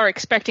think people are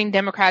expecting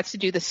Democrats to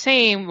do the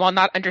same while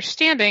not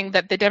understanding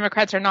that the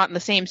Democrats are not in the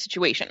same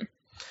situation.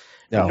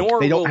 No, Nor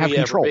they don't will have we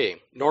control. ever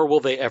be. Nor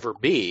will they ever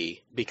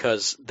be,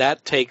 because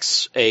that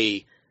takes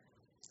a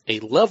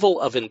level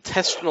of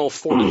intestinal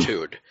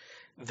fortitude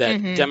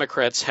that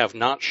Democrats have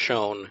not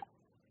shown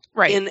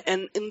in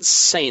an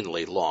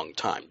insanely long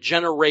time.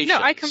 Generations. No,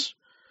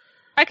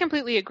 I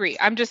completely agree.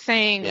 I'm just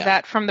saying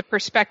that from the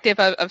perspective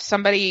of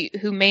somebody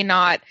who may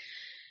not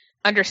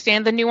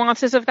understand the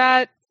nuances of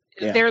that,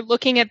 they're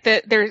looking at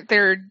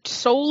they're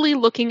solely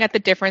looking at the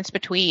difference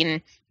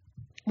between,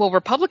 well,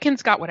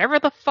 Republicans got whatever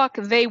the fuck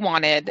they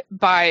wanted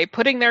by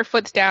putting their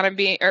foots down and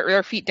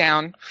their feet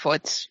down,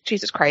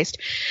 Jesus Christ,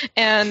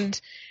 and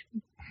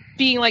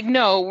being like,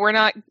 no, we're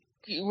not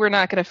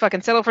going to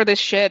fucking settle for this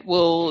shit.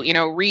 We'll,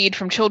 read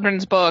from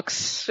children's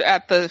books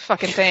at the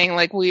fucking thing.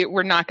 Like,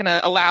 we're not going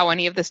to allow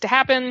any of this to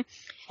happen.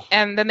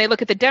 And then they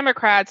look at the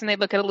Democrats and they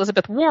look at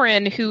Elizabeth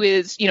Warren, who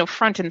is,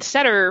 front and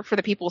center for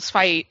the people's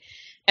fight.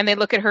 And they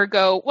look at her,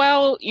 go,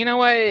 well, you know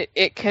what?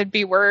 It could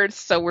be worse.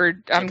 So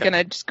I'm going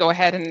to just go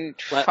ahead and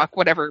fuck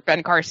whatever,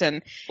 Ben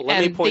Carson.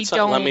 Let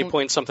me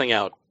point something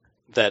out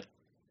that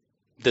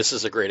this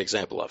is a great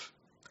example of.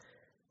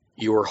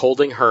 You are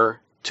holding her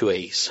to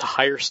a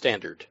higher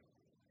standard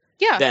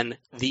than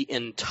the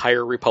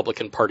entire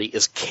Republican Party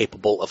is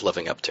capable of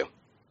living up to.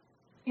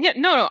 Yeah,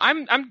 no,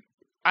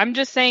 I'm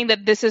just saying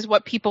that this is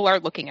what people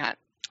are looking at.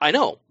 I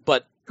know,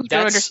 but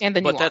don't understand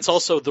the nuance. But that's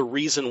also the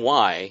reason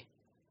why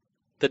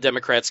the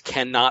Democrats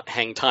cannot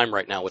hang time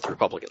right now with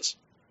Republicans.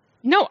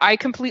 No, I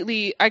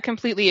completely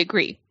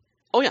agree.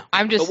 Oh yeah,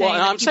 I'm just saying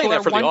that people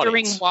are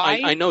wondering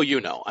why. I know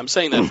you know. I'm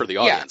saying that for the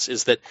audience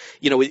is that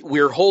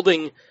we're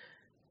holding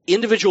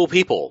individual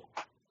people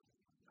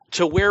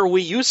to where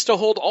we used to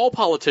hold all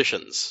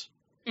politicians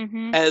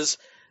as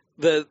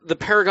the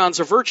paragons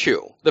of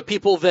virtue, the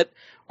people that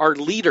are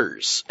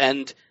leaders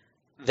and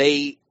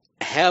they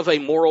have a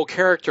moral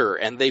character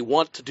and they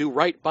want to do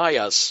right by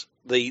us,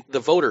 the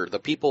voter, the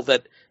people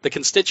the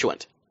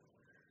constituent.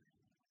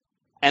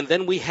 And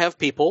then we have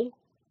people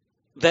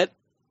that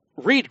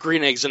read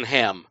Green Eggs and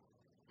Ham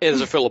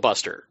as a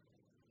filibuster.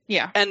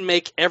 Yeah. And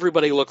make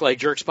everybody look like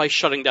jerks by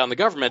shutting down the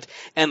government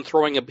and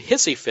throwing a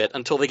hissy fit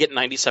until they get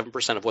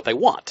 97% of what they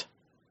want.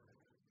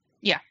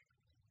 Yeah.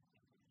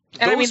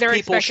 And those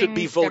people should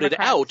be voted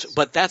out,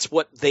 but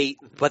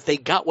they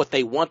got what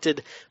they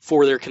wanted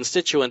for their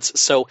constituents,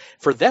 so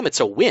for them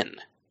it's a win.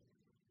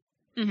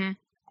 Mm-hmm.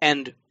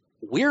 And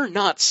we're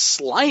not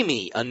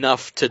slimy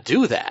enough to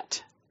do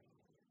that.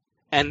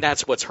 And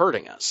that's what's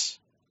hurting us.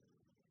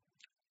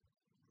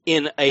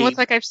 In a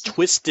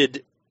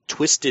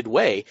twisted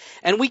way.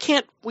 And we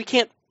can't,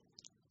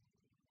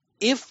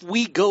 if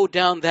we go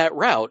down that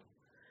route,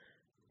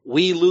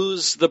 we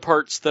lose the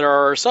parts that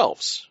are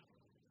ourselves.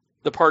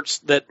 the parts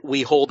that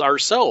we hold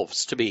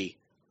ourselves to be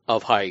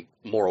of high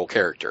moral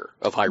character,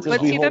 of high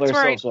resolve. We hold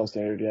ourselves to a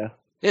standard, yeah.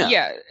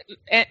 Yeah.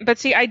 But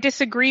see, I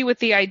disagree with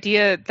the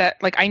idea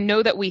that, like, I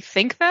know that we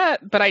think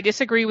that, but I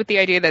disagree with the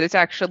idea that it's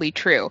actually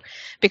true.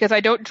 Because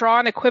I don't draw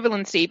an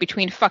equivalency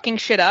between fucking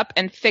shit up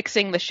and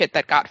fixing the shit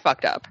that got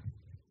fucked up.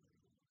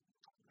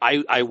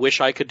 I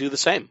wish I could do the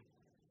same.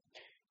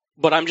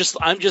 But I'm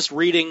just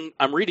reading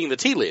the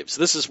tea leaves.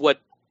 This is what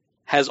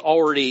has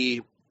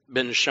already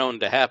been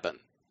shown to happen.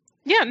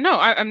 Yeah, no,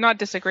 I'm not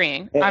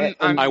disagreeing.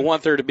 I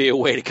want there to be a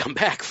way to come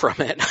back from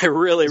it. I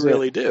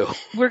really do.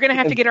 We're going to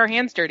have to get our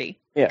hands dirty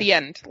at the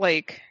end.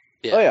 Like,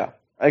 yeah. Oh, yeah,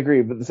 I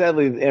agree. But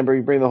sadly, Amber,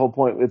 you bring the whole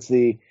point. It's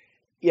we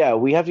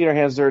have to get our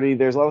hands dirty.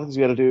 There's a lot of things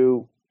we got to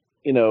do,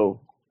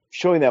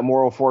 showing that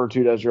moral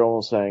fortitude, as you're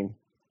almost saying.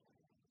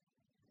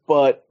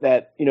 But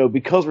that,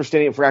 because we're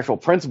standing up for actual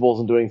principles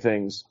and doing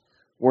things,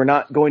 we're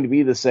not going to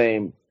be the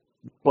same,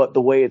 but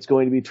the way it's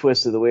going to be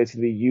twisted, the way it's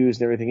going to be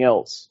used and everything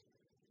else,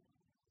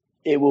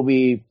 it will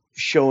be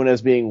shown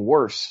as being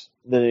worse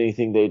than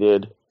anything they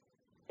did.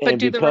 But and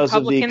do because the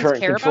Republicans of the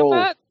current care control,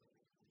 about that?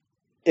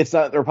 It's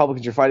not the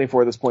Republicans you're fighting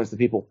for at this point, it's the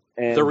people.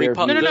 And the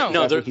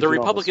No.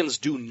 Republicans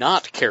do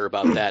not care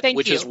about that,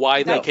 which is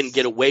why they can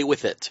get away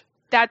with it.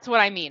 That's what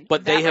I mean.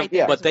 But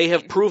they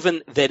have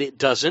proven that it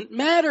doesn't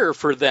matter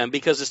for them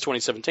because it's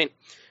 2017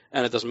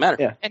 and it doesn't matter.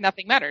 Yeah. And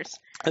nothing matters.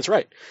 That's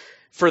right.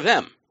 For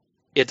them,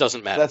 it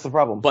doesn't matter. That's the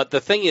problem. But the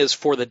thing is,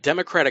 for the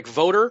Democratic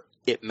voter,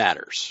 it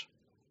matters.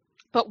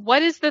 But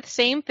what is the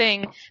same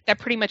thing that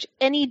pretty much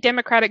any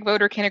Democratic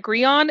voter can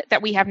agree on,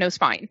 that we have no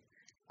spine?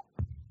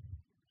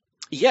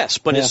 Yes,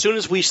 but as soon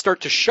as we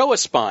start to show a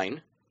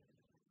spine,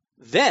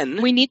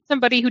 then we need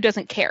somebody who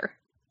doesn't care.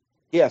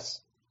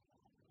 Yes.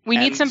 We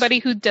need somebody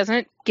who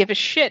doesn't give a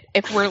shit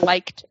if we're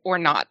liked or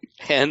not.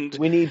 And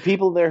we need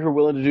people there who are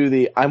willing to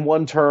do I'm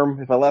one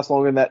term. If I last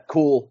longer than that,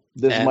 cool.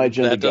 This is my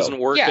agenda. That doesn't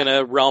work in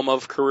a realm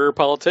of career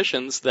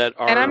politicians that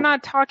are. And I'm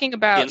not talking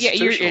about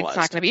it's not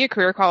going to be a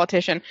career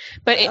politician,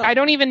 but I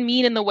don't even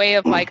mean in the way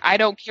of I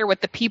don't care what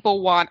the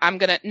people want. I'm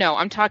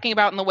talking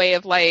about in the way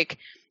of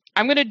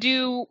I'm going to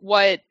do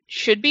what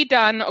should be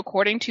done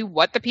according to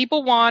what the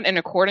people want and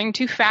according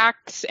to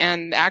facts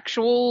and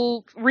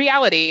actual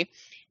reality.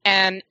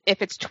 And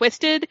if it's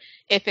twisted,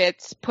 if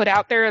it's put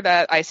out there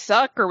that I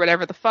suck or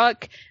whatever the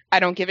fuck, I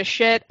don't give a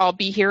shit. I'll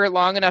be here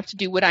long enough to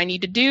do what I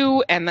need to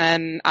do, and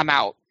then I'm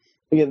out.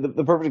 Again,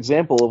 the perfect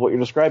example of what you're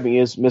describing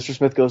is Mr.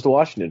 Smith Goes to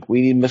Washington.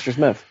 We need Mr.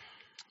 Smith.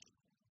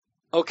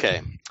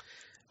 Okay.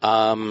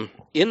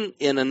 In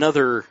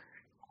another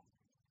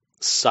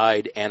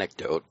side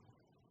anecdote,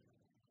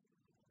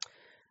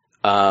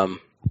 my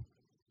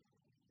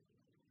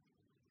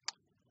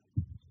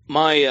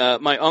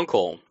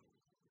uncle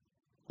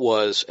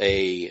was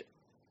a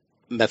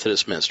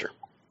Methodist minister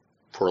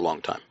for a long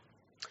time.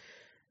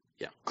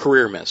 Yeah,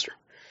 career minister.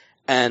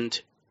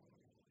 And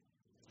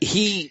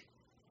he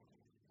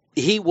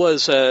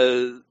was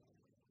he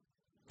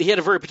had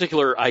a very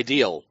particular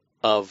ideal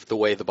of the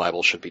way the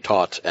Bible should be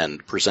taught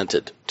and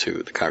presented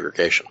to the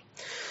congregation.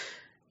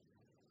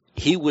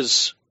 He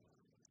was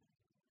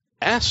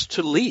asked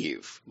to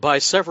leave by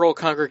several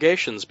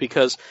congregations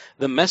because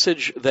the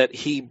message that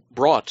he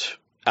brought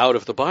out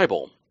of the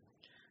Bible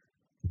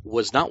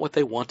was not what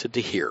they wanted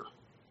to hear.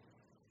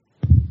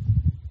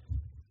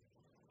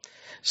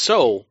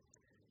 So,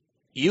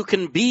 you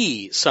can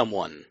be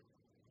someone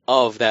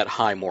of that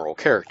high moral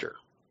character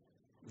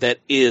that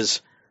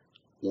is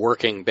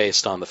working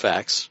based on the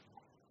facts,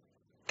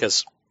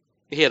 because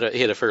he had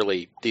a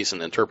fairly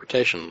decent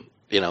interpretation.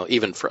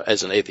 Even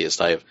as an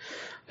atheist, I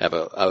have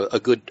a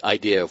good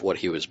idea of what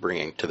he was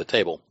bringing to the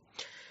table.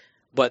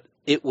 But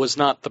it was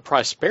not the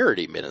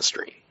prosperity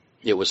ministry.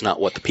 It was not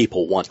what the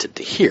people wanted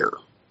to hear.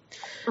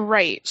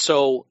 Right.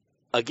 So,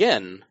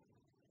 again,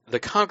 the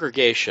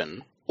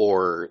congregation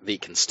or the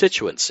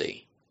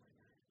constituency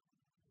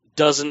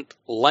doesn't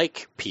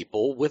like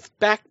people with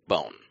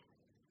backbone.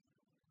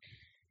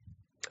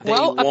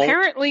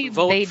 Apparently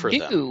they do.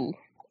 Them.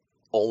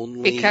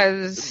 Only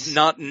because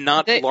not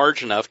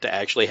large enough to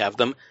actually have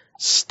them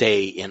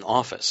stay in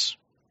office.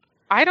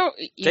 I don't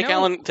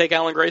take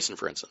Alan Grayson,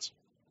 for instance.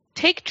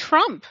 Take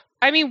Trump.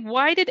 I mean,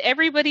 why did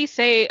everybody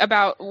say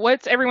about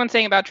what's everyone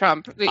saying about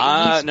Trump? He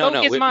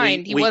spoke his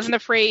mind. He wasn't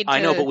afraid to...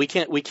 I know, but we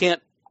can't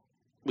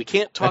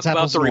talk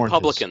about the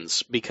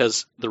Republicans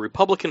because the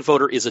Republican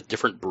voter is a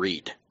different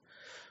breed.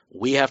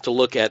 We have to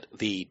look at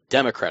the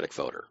Democratic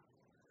voter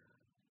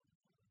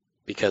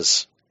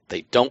because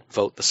they don't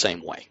vote the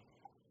same way.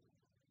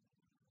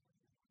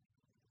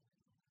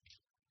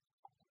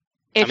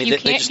 If you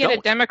can't get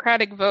a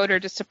Democratic voter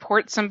to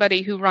support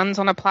somebody who runs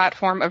on a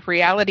platform of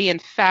reality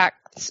and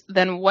facts,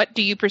 then what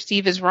do you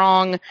perceive as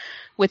wrong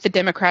with the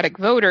Democratic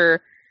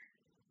voter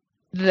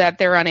that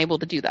they're unable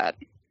to do that?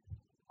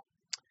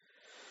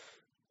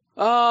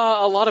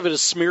 A lot of it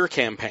is smear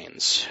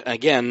campaigns.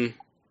 Again,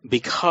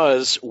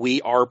 because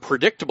we are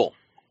predictable.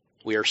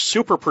 We are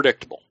super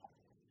predictable.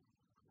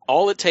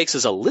 All it takes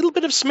is a little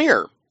bit of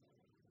smear,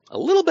 a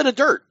little bit of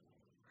dirt,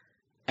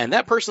 and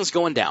that person's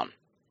going down.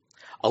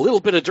 A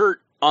little bit of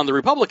dirt on the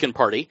Republican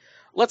Party,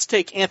 let's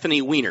take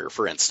Anthony Weiner,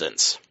 for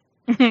instance.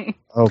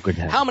 Oh, good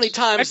heavens. How many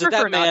times did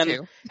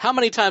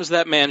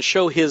that man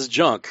show his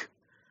junk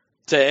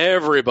to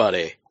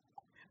everybody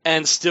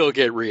and still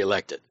get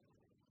reelected?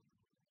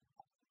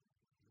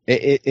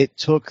 It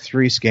took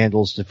 3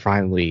 scandals to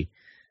finally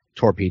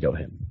torpedo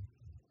him.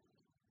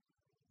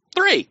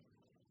 3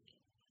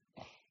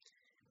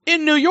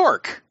 in New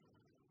York.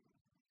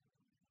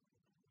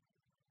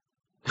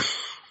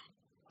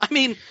 I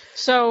mean,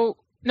 so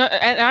no,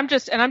 and I'm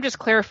just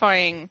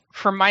clarifying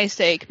for my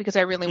sake because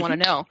I really want to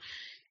know.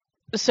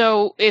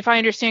 So, if I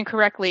understand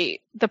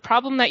correctly, the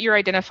problem that you're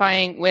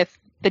identifying with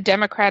the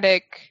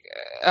Democratic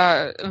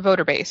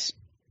voter base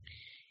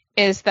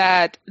is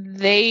that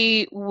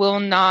they will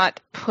not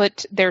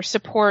put their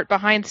support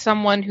behind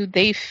someone who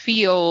they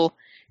feel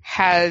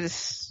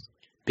has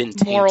been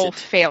tainted. Moral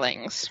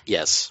failings.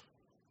 Yes.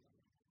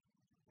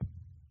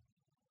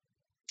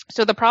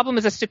 So the problem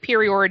is a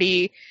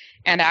superiority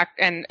and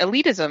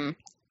elitism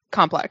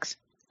complex.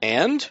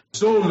 And?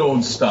 So,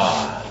 Lone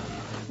Star,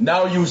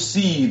 now you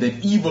see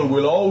that evil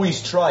will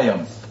always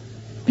triumph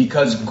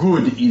because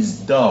good is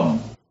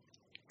dumb.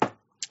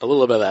 A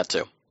little bit of that,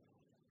 too.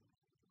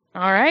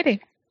 Alrighty.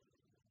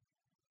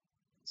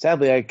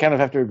 Sadly, I kind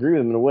of have to agree with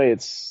them in a way.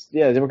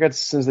 Democrats,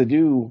 since we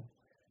do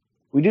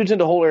tend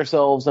to hold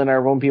ourselves and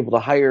our own people to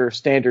higher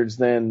standards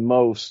than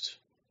most.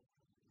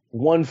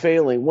 One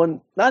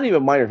not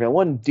even minor failing,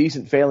 one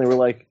decent failing, we're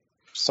like,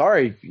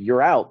 sorry,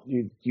 you're out.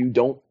 You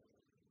don't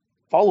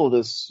follow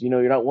this.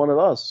 You're not one of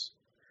us.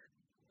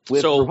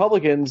 With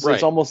Republicans, right.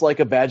 It's almost like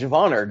a badge of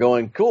honor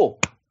going, cool.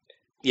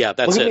 Yeah,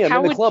 that's Look at it. me,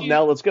 I'm in the club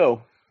now, let's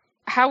go.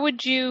 How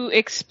would you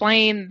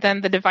explain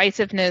then the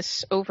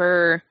divisiveness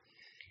over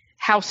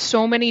how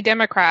so many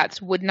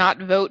Democrats would not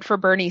vote for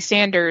Bernie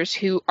Sanders,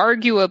 who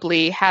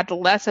arguably had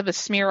less of a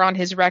smear on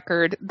his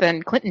record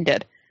than Clinton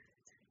did?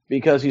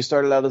 Because he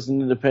started out as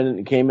an independent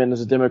and came in as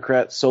a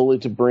Democrat solely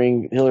to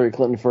bring Hillary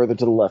Clinton further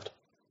to the left.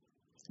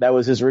 That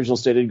was his original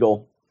stated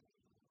goal.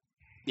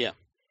 Yeah.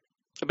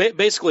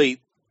 Basically,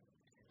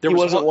 he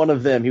wasn't one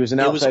of them. He was an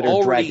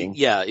outsider dragging.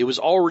 Yeah, it was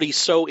already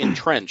so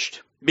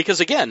entrenched. Because,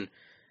 again,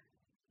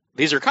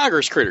 these are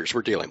Congress critters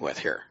we're dealing with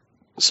here.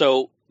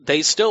 So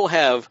they still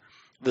have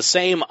the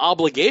same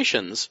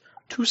obligations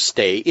to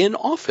stay in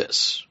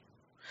office.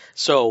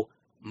 So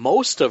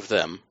most of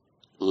them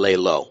lay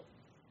low.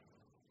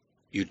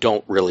 You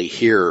don't really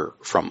hear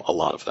from a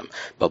lot of them.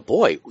 But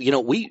boy,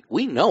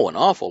 we know an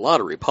awful lot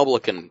of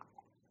Republican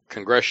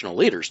congressional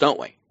leaders, don't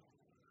we?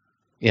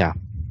 Yeah.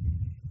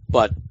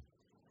 But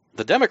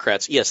the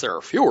Democrats, yes, there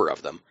are fewer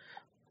of them,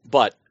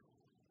 but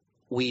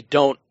we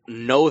don't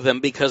know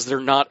them because they're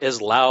not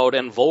as loud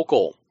and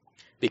vocal.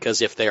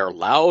 Because if they are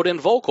loud and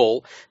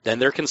vocal, then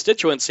their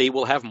constituency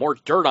will have more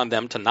dirt on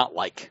them to not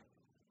like.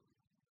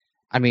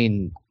 I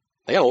mean,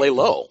 they gotta lay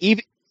low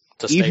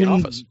to stay in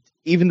office.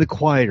 Even the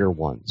quieter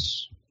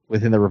ones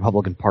within the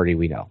Republican Party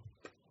we know.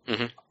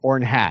 Mm-hmm.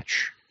 Orrin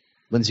Hatch,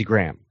 Lindsey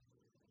Graham.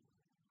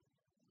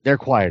 They're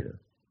quieter.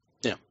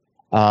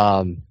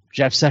 Yeah.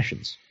 Jeff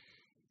Sessions.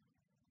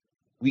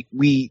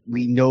 We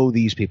know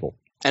these people.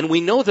 And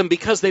we know them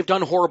because they've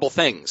done horrible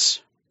things.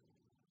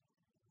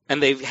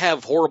 And they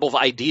have horrible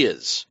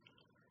ideas.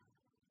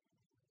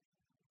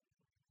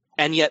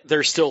 And yet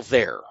they're still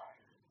there.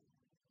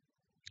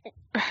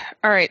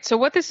 All right, so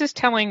what this is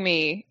telling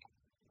me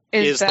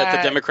is that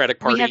the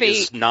Democratic Party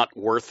is not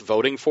worth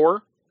voting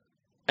for,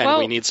 and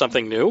we need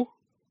something new?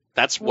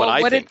 That's what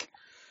I think.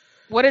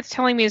 What it's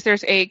telling me is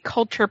there's a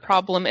culture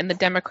problem in the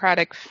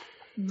Democratic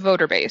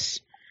voter base,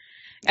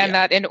 and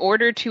that in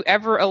order to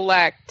ever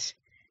elect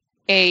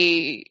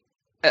a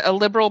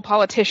liberal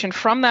politician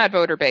from that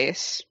voter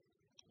base,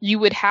 you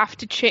would have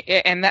to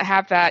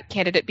have that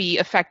candidate be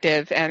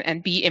effective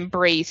and be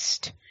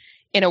embraced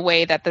in a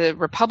way that the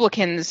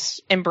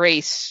Republicans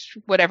embrace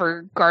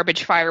whatever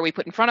garbage fire we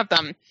put in front of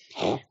them.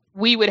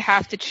 We would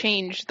have to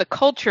change the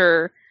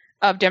culture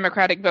of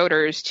Democratic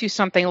voters to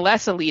something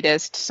less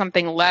elitist,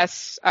 something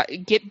less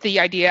get the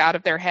idea out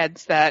of their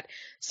heads that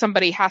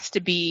somebody has to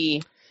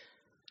be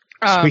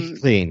squeaky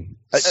clean.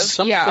 A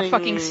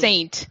fucking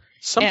saint.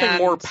 Something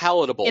more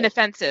palatable.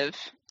 Inoffensive.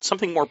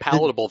 Something more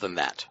palatable than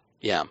that.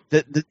 Yeah.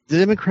 The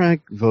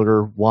Democratic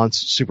voter wants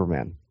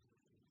Superman.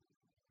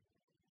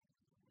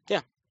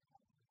 Yeah.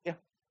 Yeah.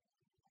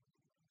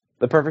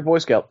 The perfect Boy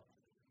Scout.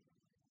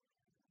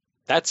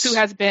 Who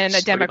has been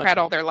a Democrat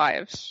all their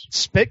lives.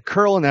 Spit,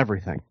 curl, and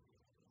everything.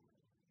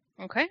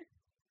 Okay.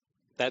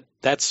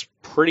 That's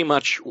pretty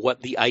much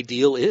what the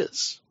ideal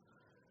is.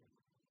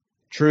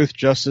 Truth,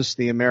 justice,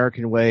 the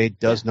American way,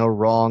 does no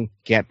wrong,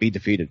 can't be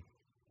defeated.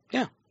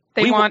 Yeah.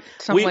 They want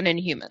someone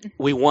inhuman.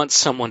 We want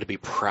someone to be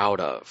proud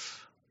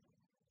of.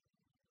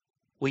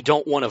 We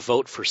don't want to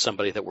vote for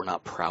somebody that we're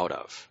not proud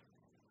of.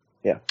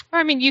 Yeah.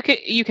 I mean, you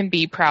can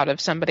be proud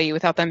of somebody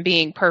without them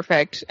being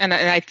perfect, and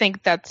I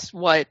think that's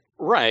what.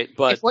 Right,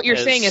 but if what you're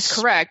saying is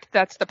correct,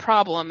 that's the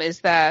problem,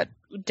 is that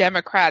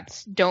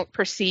Democrats don't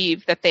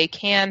perceive that they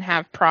can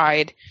have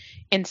pride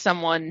in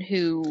someone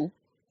who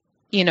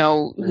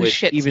whose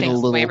shit even stinks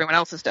a the way little- everyone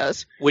else's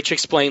does. Which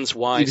explains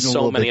why Even a so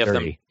little many bit of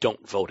them dirty.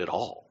 don't vote at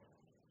all.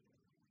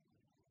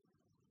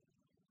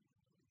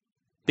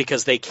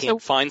 Because they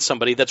can't find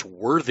somebody that's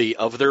worthy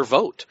of their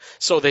vote.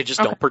 So they just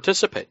don't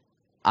participate.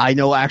 I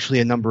know actually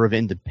a number of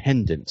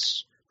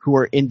independents who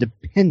are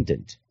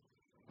independent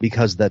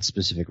because of that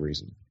specific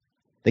reason.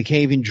 They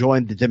can't even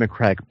join the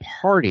Democratic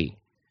Party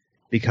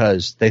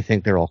because they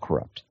think they're all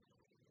corrupt.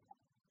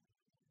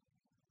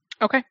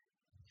 Okay.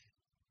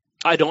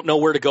 I don't know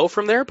where to go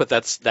from there, but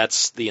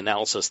that's the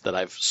analysis that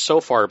I've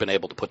so far been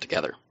able to put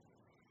together.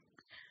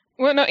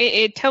 Well, no,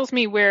 it tells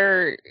me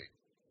where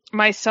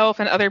myself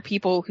and other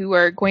people who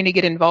are going to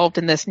get involved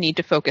in this need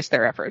to focus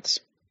their efforts.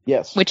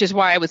 Yes. Which is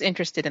why I was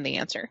interested in the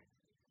answer,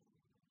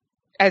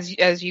 as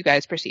you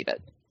guys perceive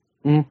it.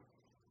 Mm.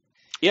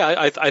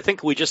 Yeah, I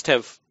think we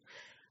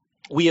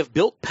have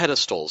built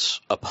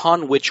pedestals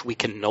upon which we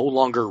can no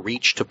longer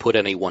reach to put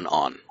anyone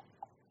on.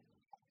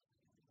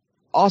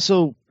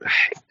 Also,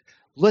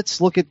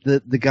 let's look at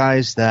the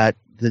guys that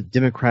the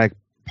Democratic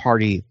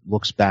Party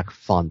looks back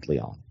fondly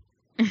on.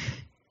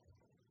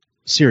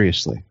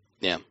 Seriously.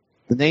 Yeah.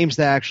 The names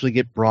that actually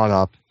get brought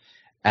up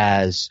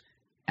as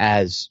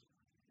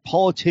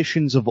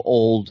politicians of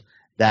old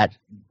that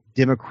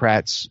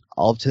Democrats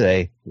of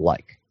today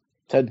like.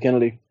 Ted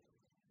Kennedy.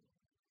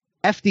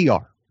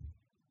 FDR.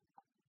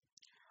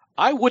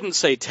 I wouldn't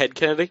say Ted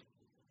Kennedy.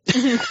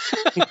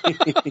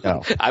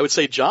 No. I would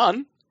say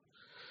John.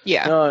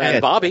 Yeah.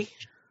 And Bobby.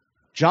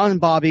 John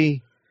and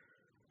Bobby,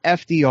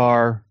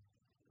 FDR,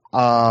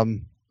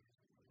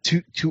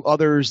 to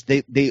others,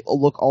 they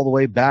look all the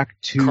way back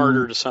to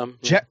Carter to some.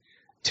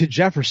 to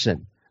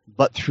Jefferson.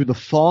 But through the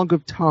fog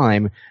of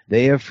time,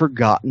 they have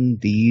forgotten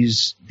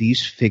these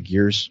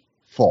figures'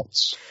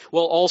 faults.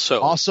 Well,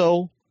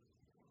 also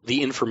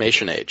the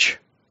information age.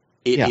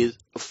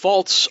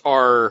 Faults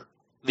are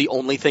the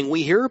only thing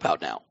we hear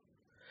about now.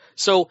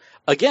 So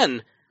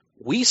again,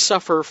 we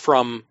suffer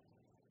from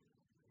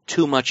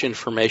too much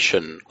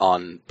information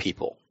on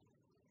people.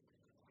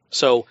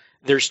 So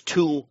there's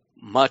too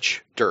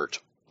much dirt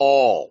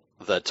all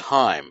the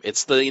time.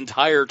 It's the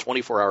entire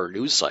 24-hour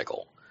news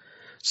cycle.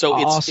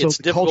 So it's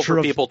difficult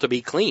for people to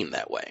be clean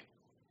that way.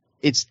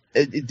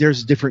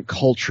 There's a different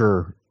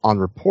culture on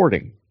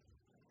reporting.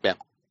 Yeah.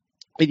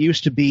 It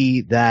used to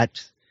be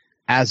that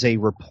as a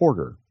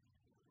reporter,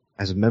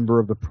 as a member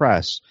of the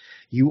press,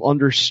 you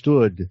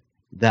understood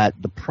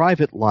that the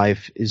private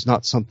life is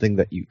not something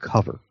that you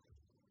cover.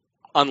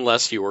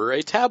 Unless you were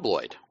a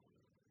tabloid.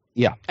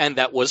 Yeah. And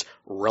that was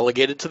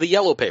relegated to the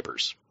yellow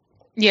papers.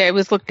 Yeah, it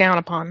was looked down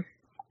upon.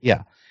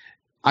 Yeah.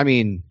 I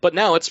mean... But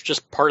now it's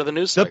just part of the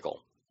news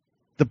cycle.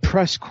 The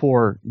press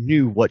corps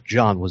knew what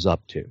John was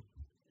up to.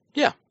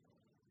 Yeah.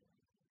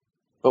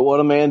 But what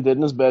a man did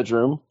in his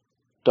bedroom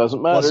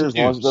doesn't matter as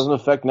long as it doesn't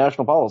affect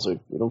national policy.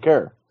 We don't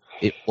care.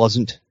 It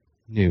wasn't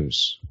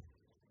news.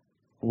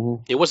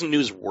 Mm-hmm. It wasn't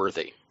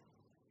newsworthy.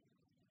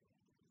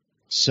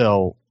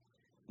 So,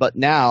 but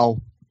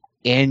now,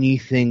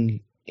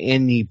 anything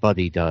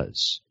anybody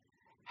does.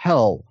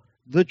 Hell,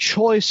 the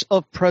choice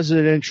of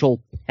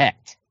presidential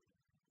pet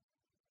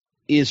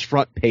is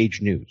front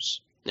page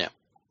news. Yeah.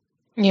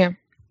 Yeah.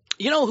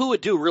 You know who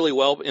would do really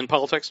well in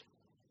politics?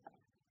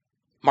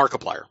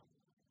 Markiplier.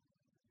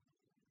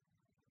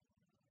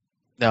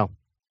 No.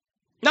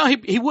 No,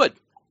 he would.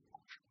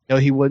 No,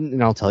 he wouldn't,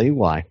 and I'll tell you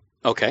why.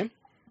 Okay.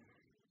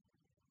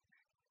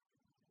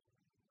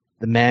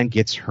 The man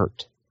gets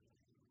hurt.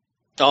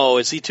 Oh,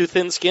 is he too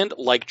thin-skinned,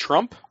 like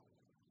Trump?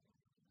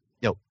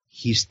 No,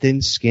 he's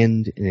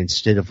thin-skinned, and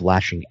instead of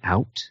lashing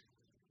out,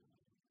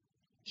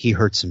 he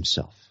hurts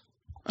himself.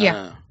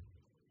 Yeah.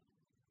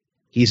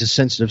 He's a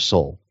sensitive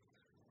soul.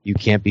 You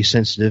can't be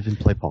sensitive and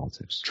play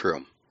politics.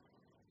 True.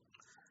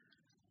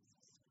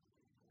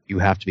 You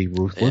have to be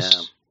ruthless.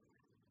 Yeah.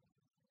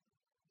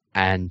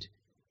 And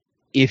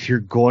if you're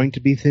going to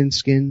be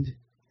thin-skinned,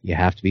 you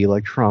have to be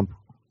like Trump,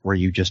 where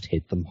you just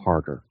hit them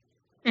harder.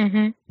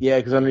 Mm-hmm. Yeah,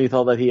 because underneath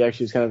all that, he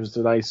actually is kind of just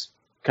a nice,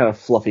 kind of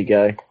fluffy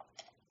guy.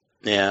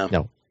 Yeah.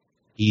 No,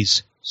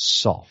 he's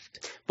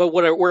soft. But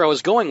where I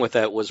was going with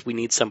that was we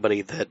need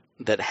somebody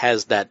that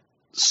has that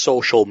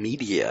social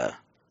media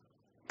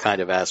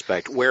kind of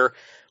aspect where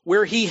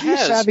he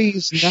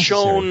has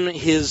shown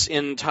his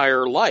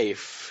entire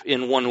life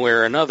in one way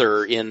or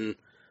another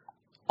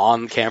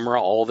on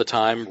camera all the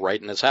time,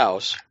 right in his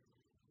house.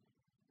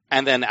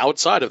 And then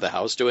outside of the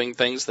house doing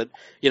things that,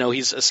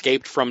 he's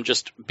escaped from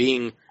just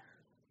being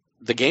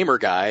the gamer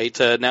guy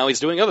to now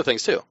he's doing other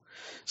things too.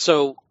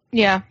 So,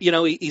 yeah,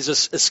 he's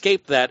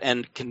escaped that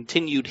and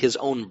continued his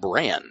own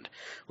brand.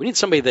 We need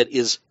somebody that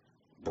is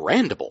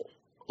brandable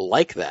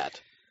like that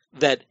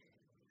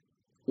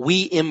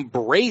we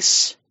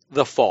embrace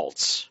the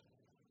faults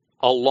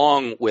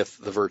along with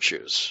the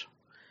virtues.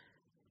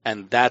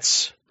 And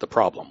that's the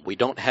problem. We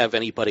don't have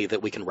anybody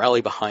that we can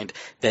rally behind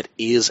that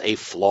is a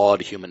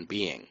flawed human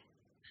being.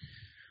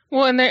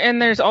 Well,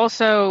 and there's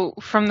also,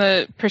 from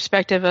the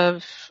perspective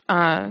of,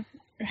 I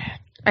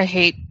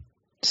hate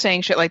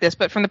saying shit like this,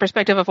 but from the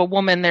perspective of a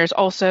woman, there's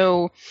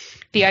also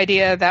the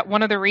idea that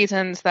one of the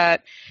reasons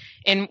that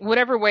in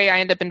whatever way I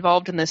end up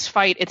involved in this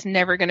fight, it's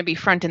never going to be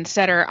front and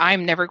center.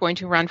 I'm never going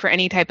to run for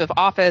any type of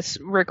office,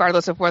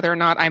 regardless of whether or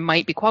not I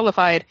might be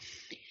qualified,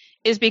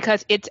 is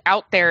because it's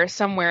out there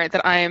somewhere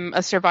that I'm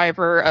a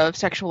survivor of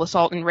sexual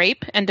assault and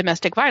rape and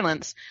domestic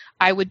violence.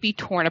 I would be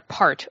torn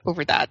apart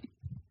over that.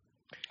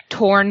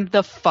 Torn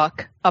the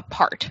fuck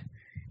apart.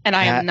 And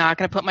I am not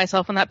going to put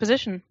myself in that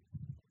position.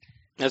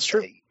 That's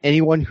true.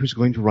 Anyone who's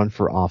going to run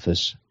for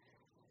office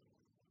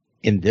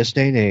in this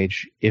day and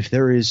age, if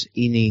there is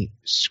any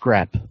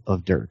scrap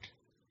of dirt,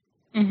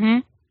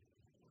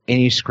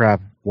 any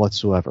scrap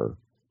whatsoever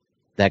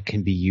that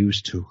can be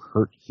used to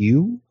hurt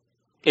you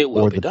it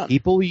will or be the done.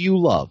 people you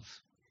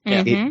love,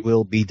 it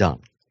will be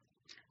done.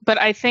 But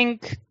I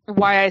think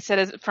why I said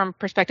as from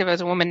perspective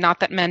as a woman, not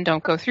that men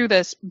don't go through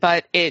this,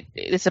 but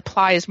this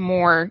applies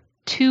more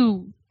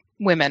to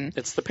women.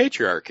 It's the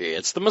patriarchy.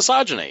 It's the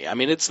misogyny. I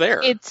mean, it's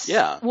there. It's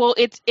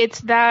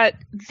that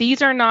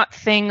these are not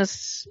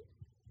things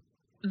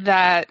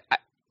that,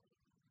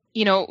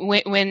 you know,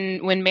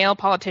 when male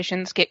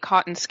politicians get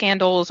caught in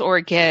scandals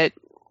or get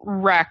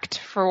wrecked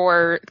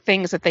for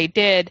things that they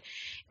did,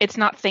 it's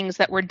not things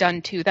that were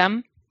done to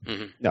them.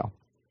 No.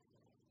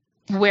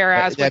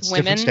 Whereas That's with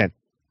women, different.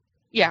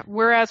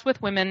 whereas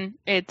with women,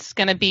 it's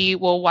going to be,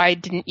 well, why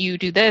didn't you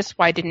do this?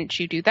 Why didn't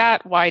you do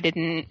that? Why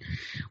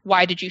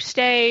did you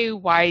stay?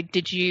 Why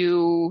did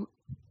you,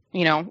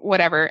 you know,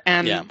 whatever.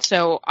 And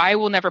so I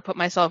will never put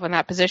myself in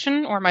that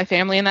position or my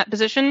family in that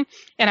position.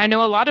 And I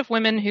know a lot of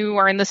women who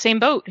are in the same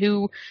boat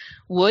who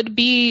would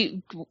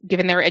be,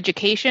 given their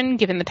education,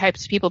 given the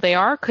types of people they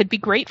are, could be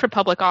great for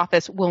public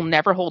office, will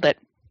never hold it.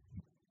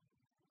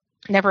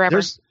 Never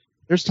ever.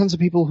 There's tons of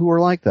people who are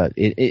like that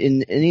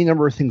in any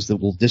number of things that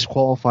will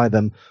disqualify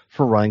them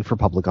for running for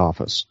public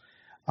office.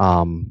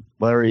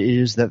 Whether it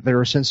is that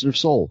they're a sensitive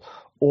soul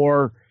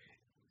or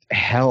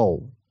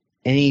hell,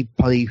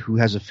 anybody who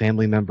has a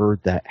family member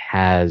that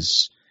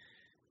has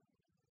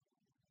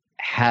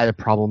had a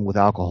problem with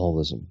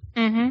alcoholism.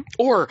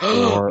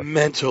 Or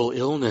mental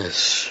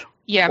illness.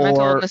 Yeah,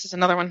 mental illness is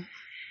another one.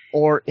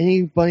 Or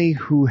anybody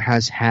who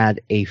has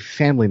had a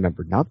family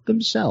member, not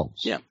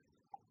themselves,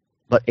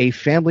 but a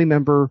family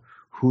member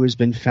who has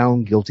been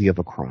found guilty of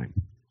a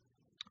crime,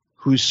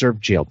 who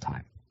served jail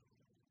time.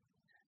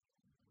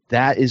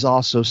 That is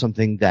also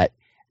something that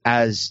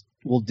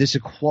will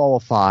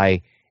disqualify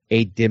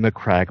a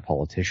Democratic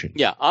politician.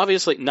 Yeah,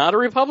 obviously not a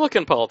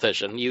Republican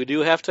politician. You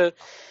do have to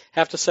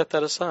set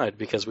that aside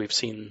because we've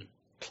seen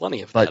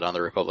plenty of that on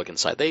the Republican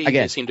side.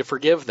 They seem to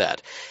forgive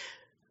that.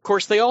 Of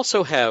course, they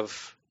also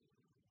have,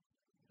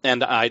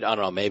 and I don't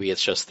know, maybe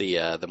it's just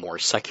the more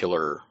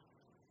secular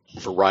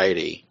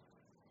variety,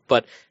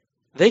 but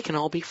they can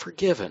all be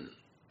forgiven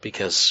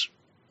because,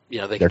 you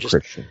know, they can just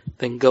Christian.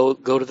 They can go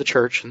to the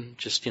church and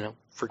just, you know,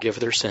 forgive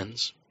their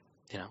sins,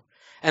 you know,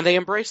 and they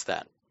embrace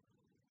that,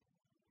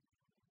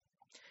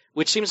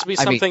 which seems to be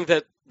something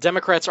that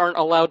Democrats aren't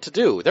allowed to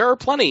do. There are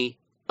plenty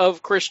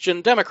of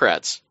Christian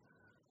Democrats.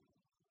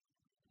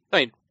 I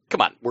mean, come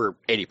on, we're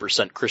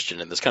 80%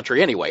 Christian in this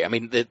country anyway. I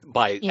mean,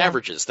 by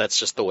averages, that's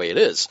just the way it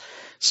is.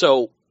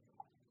 So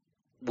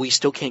we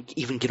still can't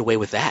even get away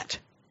with that.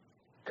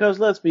 Because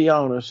let's be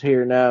honest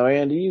here now,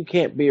 Andy, you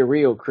can't be a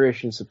real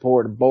Christian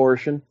support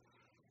abortion.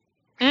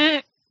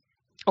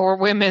 Or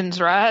women's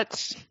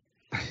rights.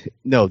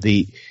 No,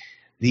 Why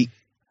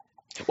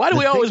do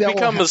we always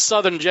become a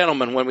Southern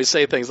gentleman when we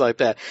say things like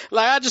that?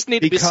 Like, I just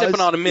need to be sipping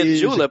on a mint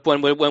julep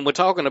when we're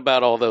talking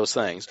about all those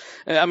things.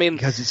 I mean,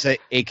 because it's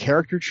a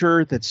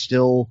caricature that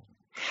still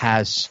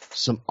has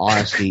some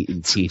honesty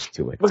and teeth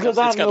to it. Because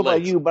I don't know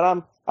about you,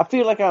 but I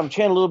feel like I'm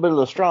channeling a little bit of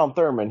the Strom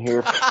Thurmond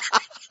here.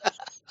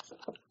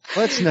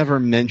 Let's never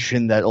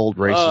mention that old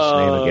racist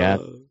name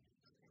again.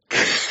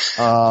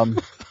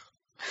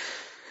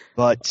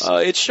 But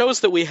it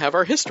shows that we have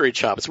our history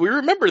chops. We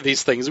remember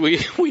these things. We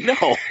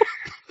know.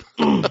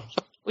 Well,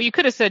 you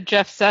could have said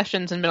Jeff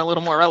Sessions and been a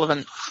little more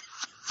relevant.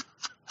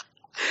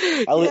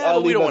 We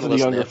don't want to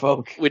listen to him.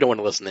 Folk. We don't want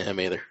to listen to him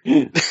either.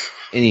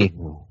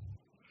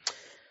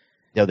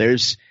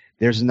 There's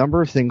a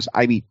number of things.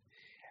 I mean,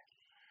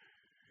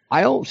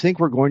 I don't think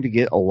we're going to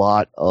get a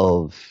lot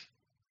of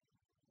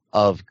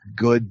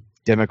good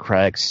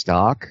Democratic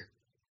stock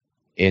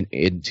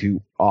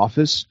into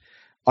office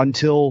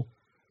until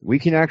we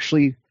can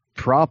actually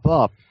prop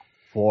up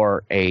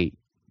for a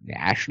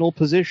national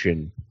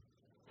position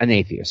an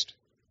atheist.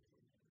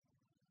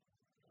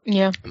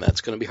 Yeah. And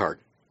that's going to be hard.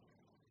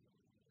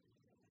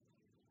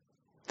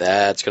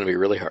 That's going to be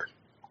really hard.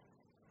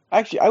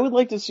 Actually, I would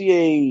like to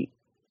see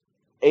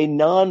a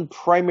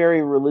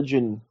non-primary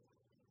religion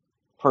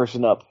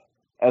person up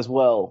as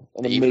well.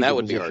 Even that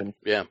would be hard.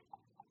 Yeah.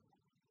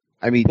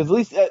 I mean, because at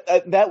least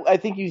that I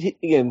think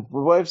again,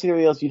 from what I've seen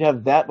everything else, you'd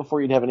have that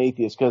before you'd have an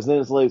atheist. Because then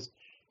it's like,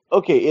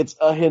 okay, it's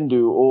a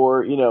Hindu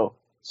or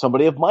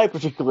somebody of my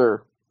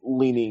particular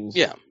leanings.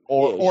 Yeah.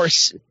 Or a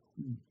Sikh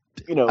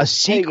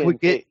pagan,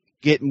 would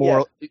get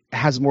more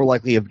has more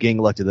likely of getting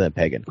elected than a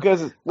pagan.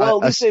 Because at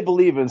least they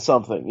believe in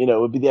something,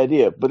 would be the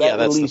idea. But that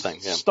would at least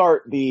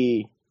start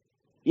the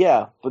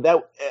Yeah, but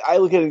I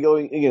look at it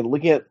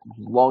looking at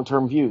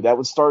long-term view, that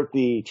would start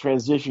the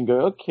transition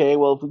going, okay,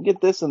 well, if we can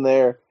get this in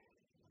there,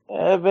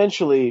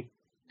 eventually,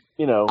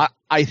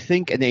 I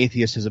think an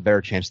atheist has a better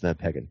chance than a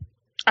pagan.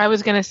 I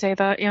was going to say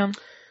that, yeah.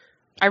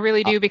 I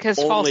really do, because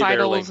false barely.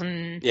 idols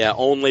and... Yeah,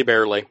 only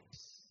barely.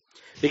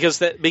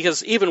 Because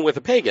even with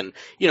a pagan,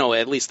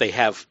 at least they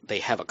have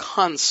a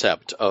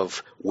concept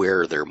of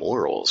where their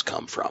morals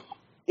come from.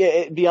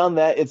 Yeah, beyond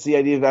that, it's the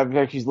idea of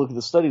actually look at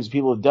the studies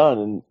people have done,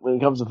 and when it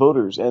comes to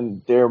voters,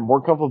 and they're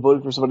more comfortable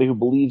voting for somebody who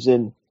believes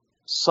in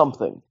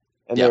something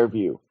in their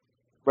view,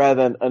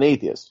 rather than an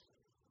atheist.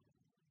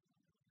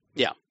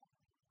 Yeah.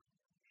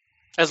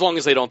 As long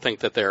as they don't think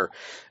that they're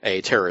a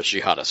terrorist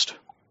jihadist.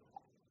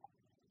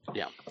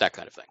 Yeah, that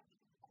kind of thing.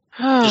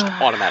 Just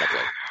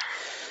automatically.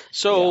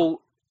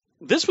 So,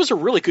 this was a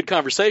really good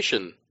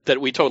conversation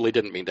that we totally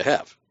didn't mean to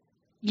have.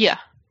 Yeah.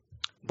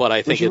 But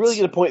I think we should really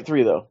get a point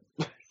 3, though.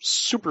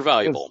 Super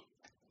valuable.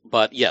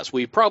 But yes,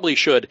 we probably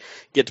should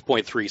get to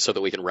point 3 so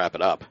that we can wrap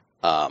it up.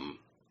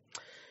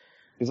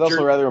 It's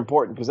also rather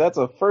important because that's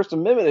a First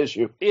Amendment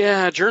issue.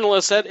 Yeah,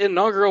 journalists at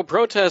inaugural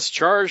protest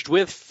charged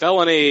with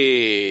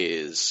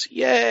felonies.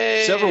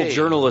 Yay! Several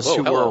journalists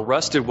who were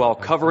arrested while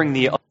covering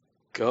the...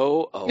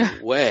 Go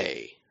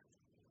away.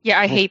 Yeah,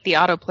 I hate the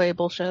autoplay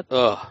bullshit.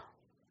 Ugh.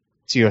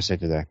 It's USA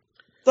Today.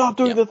 Stop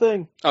doing the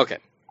thing. Okay,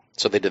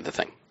 so they did the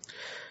thing.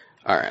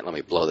 All right, let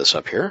me blow this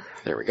up here.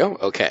 There we go.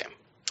 Okay.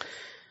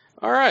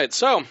 All right,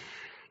 so who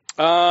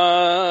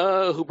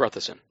brought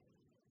this in?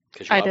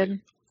 I did.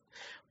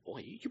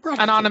 Boy, you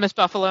brought Anonymous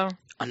Buffalo.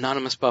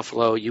 Anonymous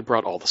Buffalo, you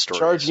brought all the stories.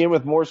 Charging in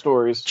with more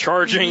stories.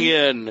 Charging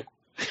in.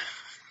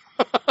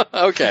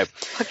 Okay.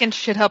 Fucking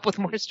shit up with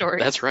more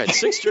stories. That's right.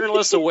 6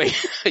 journalists await.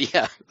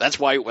 Yeah, that's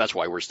why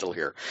we're still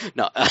here.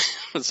 No,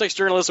 6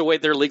 journalists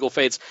await their legal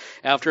fates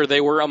after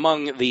they were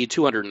among the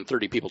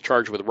 230 people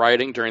charged with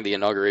rioting during the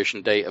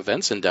Inauguration Day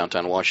events in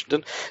downtown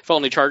Washington.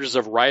 Felony charges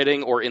of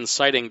rioting or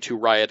inciting to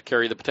riot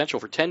carry the potential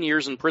for 10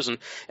 years in prison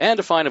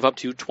and a fine of up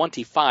to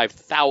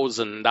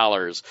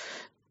 $25,000.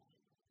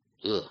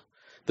 Ugh.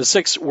 The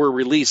 6 were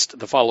released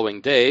the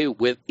following day,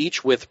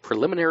 each with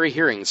preliminary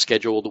hearings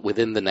scheduled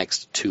within the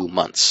next 2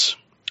 months.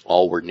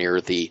 All were near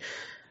the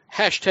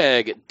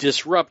hashtag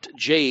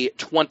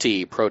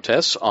DisruptJ20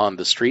 protests on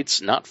the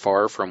streets not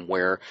far from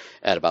where,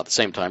 at about the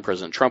same time,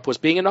 President Trump was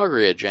being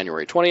inaugurated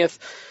January 20th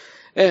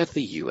at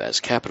the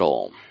U.S.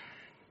 Capitol.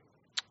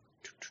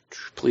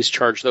 Police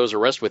charged those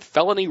arrested with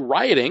felony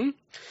rioting,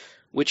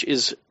 which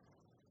is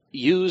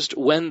used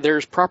when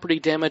there's property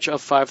damage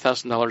of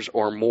 $5,000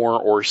 or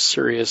more or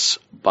serious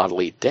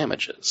bodily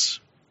damages.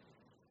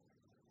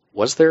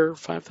 Was there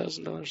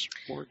 $5,000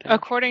 more damage?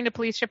 According to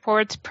police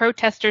reports,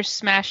 protesters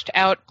smashed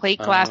out plate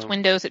glass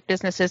windows at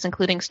businesses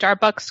including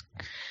Starbucks,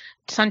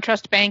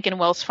 SunTrust Bank, and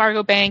Wells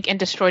Fargo Bank, and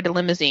destroyed a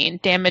limousine.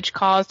 Damage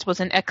caused was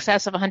in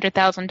excess of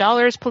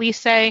 $100,000, police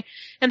say,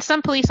 and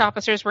some police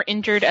officers were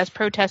injured as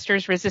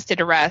protesters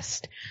resisted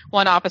arrest.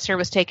 One officer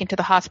was taken to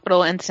the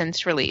hospital and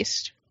since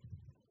released.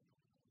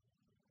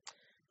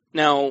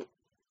 Now,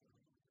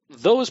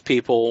 those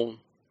people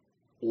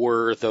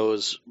were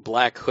those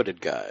black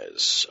hooded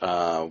guys.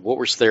 What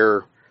was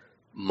their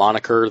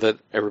moniker that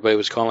everybody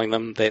was calling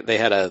them? They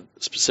had a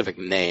specific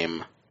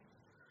name.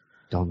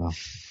 Don't know.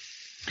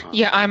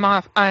 Yeah,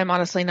 I'm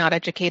honestly not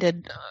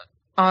educated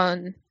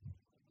on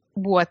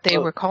what they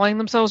were calling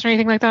themselves or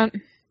anything like that.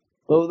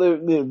 Well,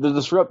 the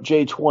Disrupt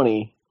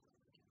J20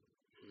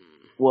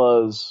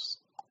 was,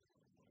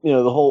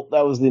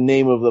 that was the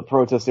name of the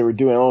protest they were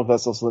doing. I don't know if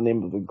that's also the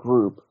name of the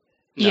group.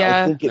 No,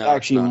 yeah. I think it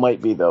actually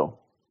might be, though.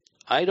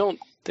 I don't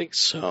think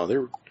so.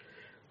 There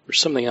was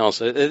something else.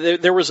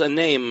 There was a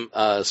name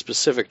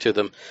specific to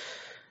them.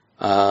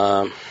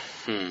 Can't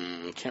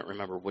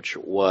remember which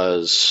it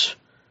was,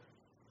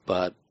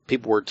 but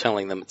people were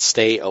telling them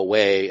stay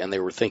away, and they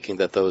were thinking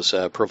that those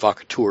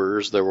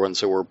provocateurs, the ones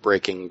that were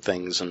breaking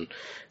things and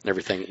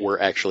everything,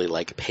 were actually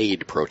like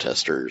paid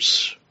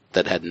protesters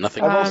that had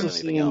nothing to do with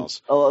anything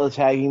else. A lot of the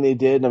tagging they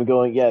did, and I'm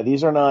going, yeah,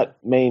 these are not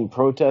main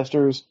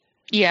protesters.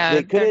 Yeah,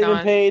 they could have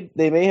been paid.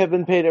 They may have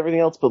been paid everything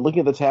else, but looking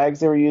at the tags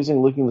they were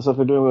using, looking at the stuff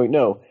they're doing, I'm going,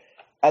 no.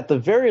 At the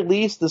very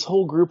least, this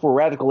whole group were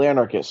radical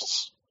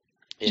anarchists.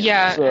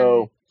 Yeah.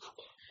 So,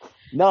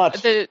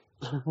 not...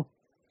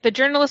 The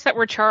journalists that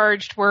were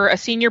charged were a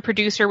senior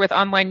producer with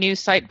online news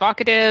site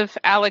Vocative,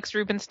 Alex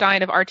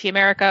Rubinstein of RT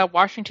America,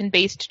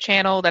 Washington-based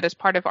channel that is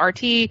part of RT,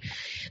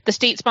 the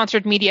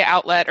state-sponsored media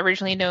outlet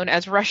originally known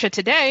as Russia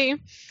Today,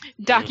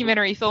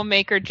 documentary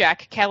filmmaker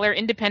Jack Keller,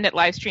 independent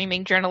live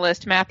streaming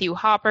journalist Matthew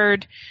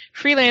Hoppard,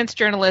 freelance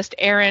journalist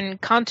Aaron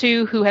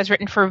Cantu, who has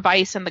written for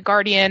Vice and The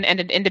Guardian, and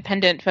an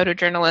independent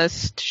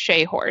photojournalist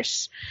Shay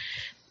Horse.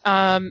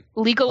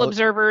 Legal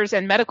observers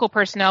and medical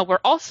personnel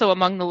were also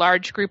among the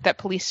large group that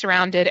police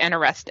surrounded and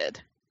arrested.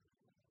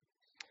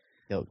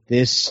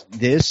 This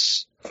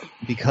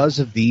because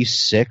of these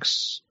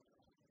 6,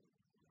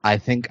 I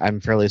think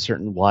I'm fairly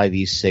certain why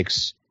these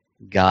 6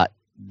 got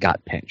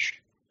pinched.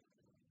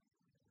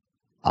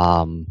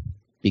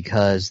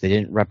 Because they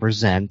didn't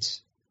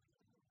represent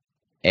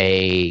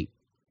a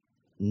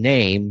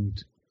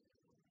named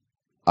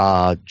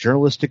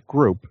journalistic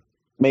group,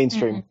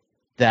 mainstream,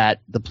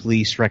 that the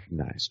police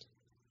recognized.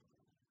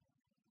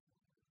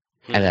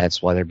 And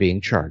that's why they're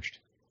being charged.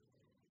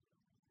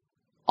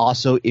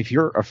 Also, if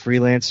you're a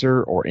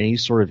freelancer or any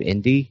sort of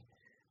indie,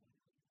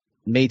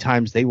 many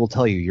times they will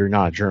tell you you're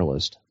not a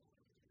journalist.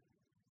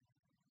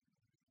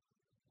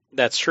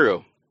 That's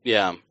true.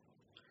 Yeah. In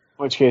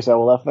which case, I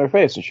will laugh in their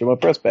face and show my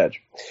press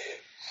badge.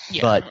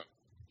 Yeah.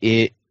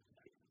 But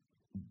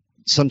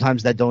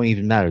sometimes that don't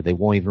even matter. They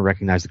won't even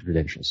recognize the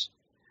credentials.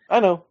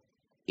 I know.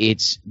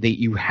 It's that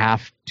you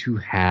have to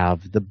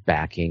have the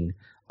backing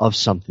of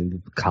something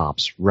that the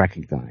cops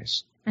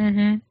recognize.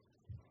 Mm-hmm.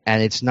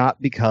 And it's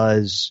not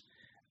because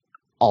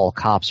all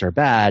cops are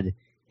bad.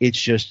 It's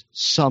just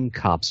some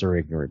cops are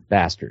ignorant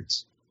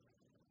bastards.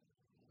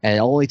 And it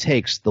only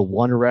takes the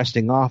one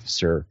arresting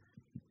officer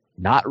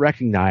not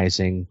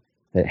recognizing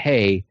that,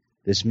 hey,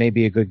 this may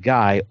be a good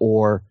guy,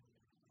 or,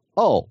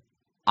 oh,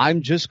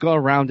 I'm just going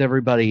to round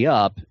everybody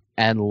up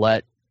and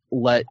let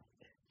the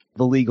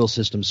legal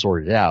system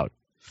sort it out.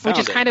 Which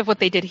is kind of what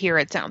they did here,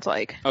 it sounds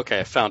like. Okay,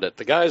 I found it.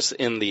 The guys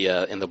in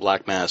the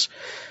Black Mass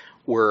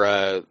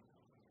were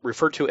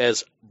referred to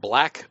as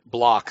Black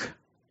Bloc,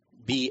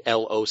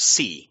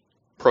 BLOC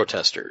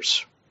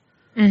protesters.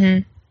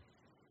 Mm-hmm.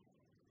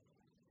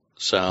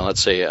 So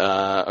let's see.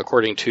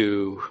 According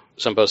to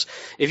some posts,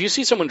 if you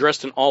see someone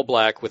dressed in all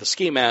black with a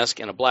ski mask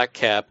and a black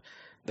cap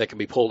that can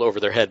be pulled over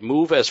their head,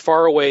 move as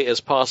far away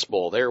as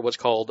possible. They are what's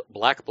called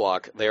Black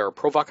Bloc. They are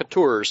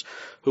provocateurs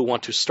who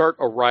want to start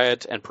a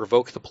riot and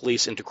provoke the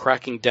police into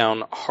cracking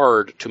down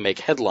hard to make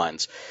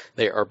headlines.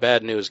 They are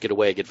bad news. Get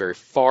away. Get very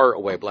far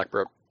away.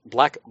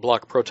 Black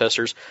Bloc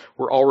protesters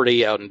were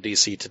already out in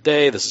D.C.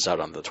 today. This is out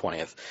on the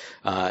 20th,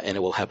 and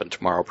it will happen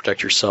tomorrow.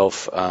 Protect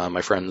yourself,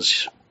 my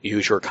friends.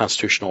 Use your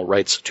constitutional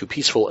rights to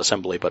peaceful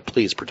assembly, but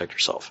please protect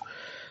yourself.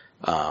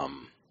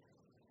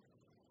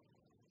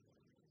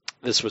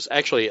 This was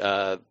actually,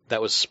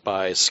 that was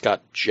by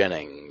Scott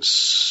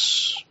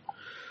Jennings.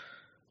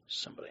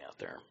 Somebody out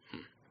there.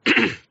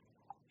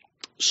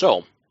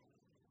 So,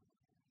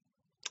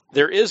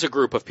 there is a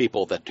group of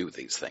people that do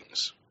these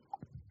things.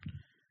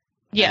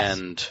 Yes.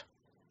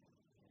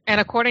 And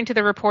according to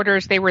the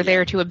reporters, they were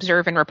there to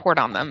observe and report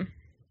on them.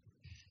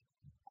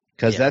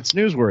 Because that's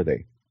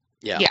newsworthy.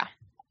 Yeah. Yeah.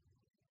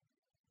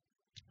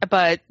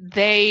 But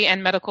they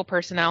and medical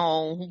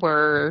personnel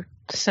were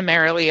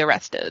summarily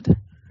arrested.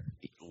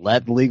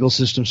 Let the legal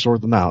system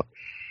sort them out.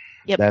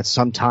 Yep. That's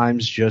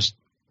sometimes just,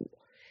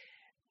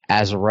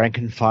 as a rank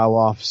and file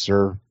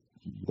officer,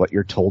 what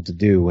you're told to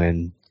do.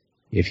 And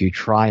if you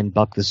try and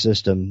buck the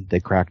system, they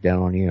crack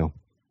down on you.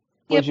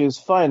 Which is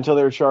fine until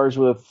they're charged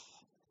with,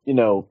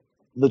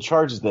 the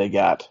charges they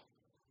got.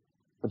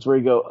 That's where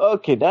you go,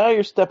 okay, now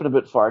you're stepping a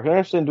bit far. I can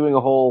understand doing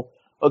a whole,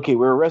 okay,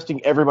 we're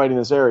arresting everybody in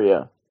this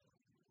area.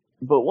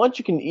 But once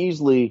you can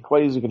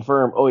quite easily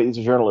confirm, oh, wait, these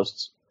are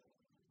journalists.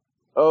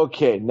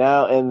 Okay,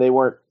 now, and they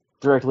weren't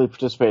directly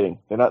participating.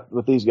 They're not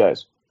with these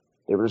guys.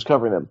 They were just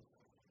covering them.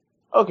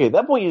 Okay, at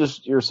that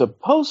point you're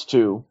supposed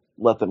to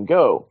let them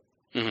go.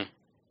 Mm-hmm.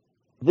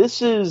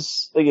 This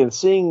is, again,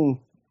 seeing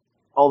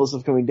all this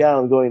stuff coming down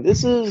and going,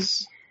 this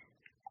is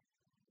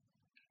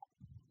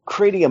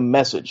creating a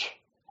message.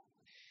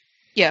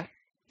 Yeah.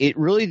 It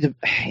really,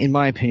 in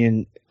my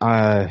opinion,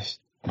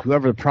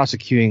 whoever the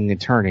prosecuting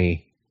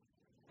attorney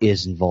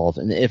is involved,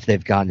 and if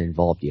they've gotten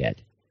involved yet.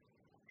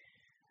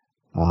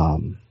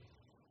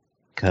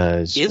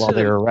 Because while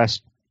they're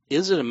arrested...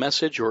 Is it a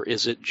message, or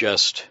is it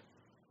just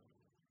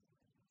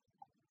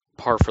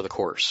par for the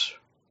course?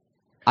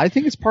 I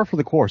think it's par for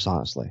the course,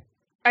 honestly.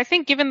 I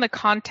think given the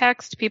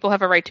context, people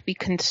have a right to be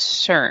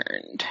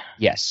concerned.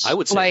 Yes. I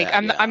would say like,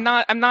 that, I'm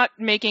not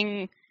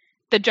making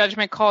the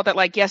judgment call that,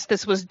 like, yes,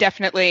 this was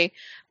definitely,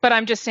 but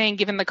I'm just saying,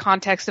 given the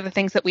context of the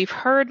things that we've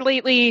heard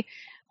lately,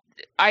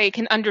 I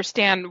can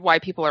understand why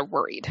people are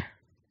worried.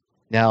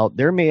 Now,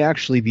 there may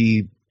actually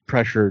be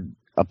pressure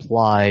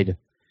applied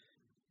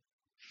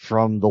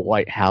from the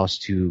White House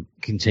to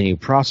continue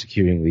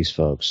prosecuting these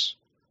folks,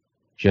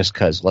 just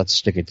because let's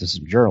stick it to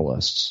some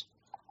journalists.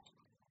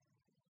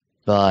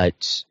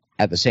 But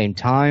at the same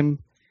time,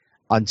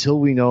 until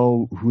we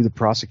know who the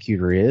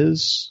prosecutor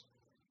is,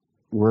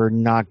 we're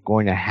not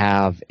going to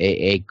have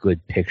a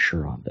good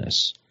picture on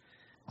this.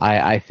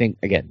 I think,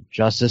 again,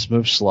 justice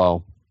moves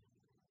slow.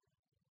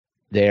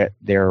 They're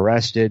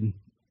arrested,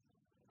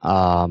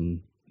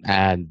 and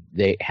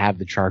they have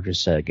the charges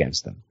set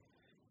against them.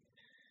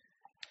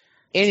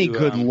 Any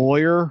good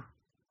lawyer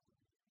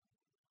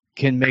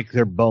can make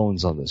their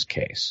bones on this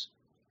case.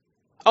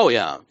 Oh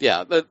yeah.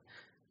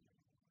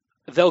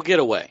 They'll get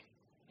away.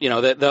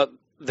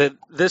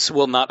 This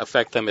will not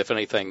affect them. If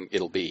anything,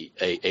 it'll be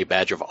a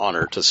badge of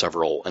honor to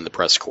several in the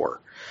press corps.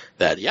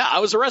 That I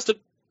was arrested.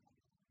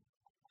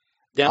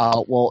 Yeah.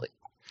 Well,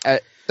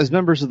 as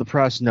members of the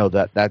press, know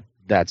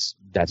that's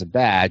a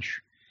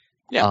badge.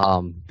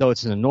 Yeah. Though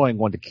it's an annoying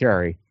one to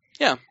carry.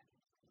 Yeah.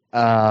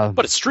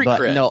 But it's street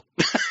cred. No,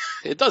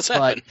 it does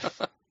happen.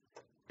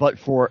 But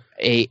for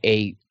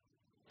a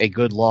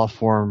good law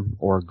firm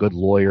or a good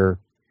lawyer,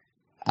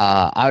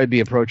 I would be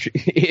approaching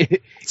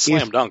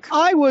slam dunk.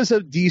 I was a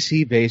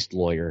DC-based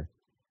lawyer,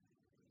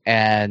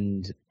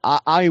 and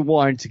I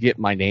wanted to get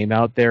my name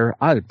out there.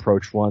 I'd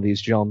approach one of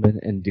these gentlemen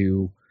and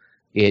do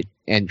it,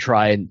 and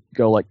try and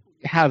go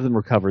have them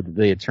recover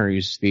the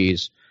attorney's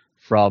fees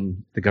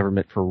from the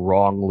government for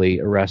wrongly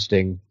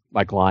arresting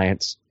my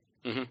clients.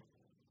 Mm-hmm.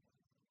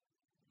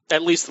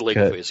 At least the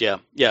legal fees, yeah,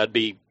 it'd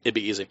be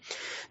easy.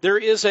 There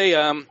is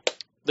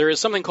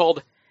something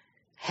called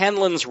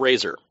Hanlon's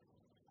razor,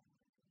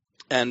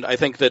 and I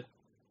think that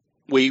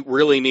we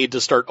really need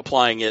to start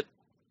applying it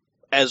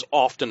as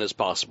often as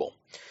possible.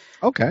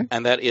 Okay.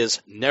 And that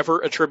is never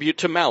attribute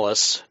to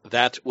malice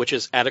that which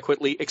is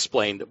adequately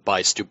explained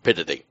by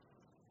stupidity.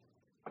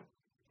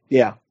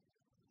 Yeah.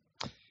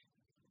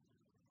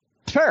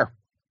 Fair.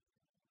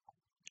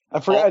 I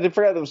forgot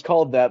that it was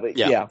called that, but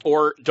yeah.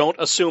 Or don't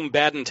assume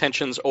bad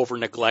intentions over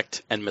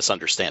neglect and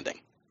misunderstanding.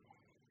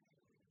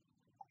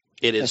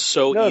 It is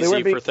so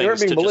easy for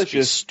things to just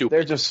be stupid.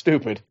 They're just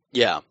stupid.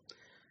 Yeah.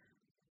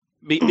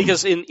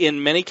 Because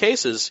in many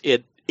cases,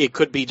 it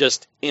could be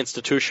just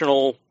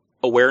institutional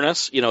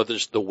awareness.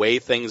 There's the way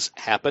things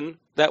happen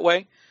that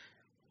way.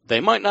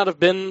 They might not have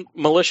been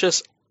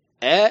malicious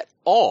at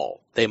all.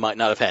 They might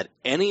not have had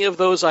any of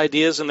those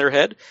ideas in their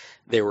head.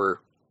 They were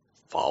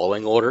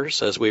following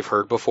orders, as we've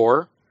heard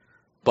before,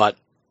 but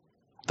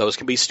those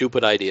can be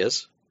stupid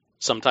ideas.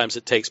 Sometimes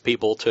it takes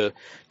people to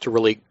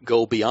really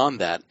go beyond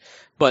that.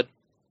 But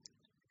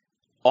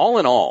all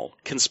in all,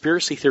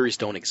 conspiracy theories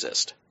don't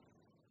exist.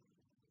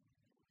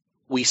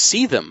 We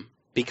see them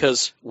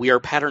because we are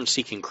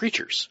pattern-seeking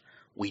creatures.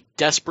 We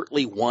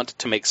desperately want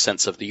to make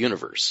sense of the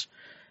universe.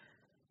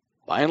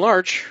 By and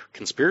large,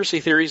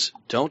 conspiracy theories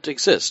don't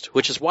exist,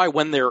 which is why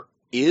when there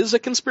is a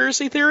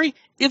conspiracy theory,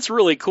 it's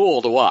really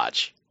cool to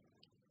watch.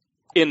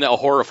 In a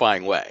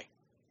horrifying way.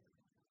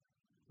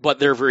 But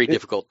they're very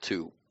difficult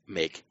to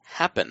make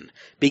happen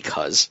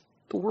because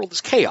the world is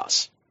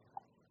chaos.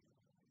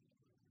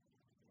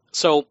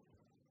 So,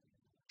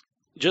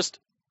 just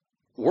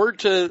word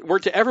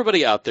to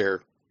everybody out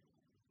there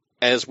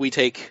as we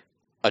take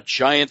a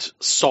giant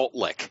salt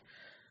lick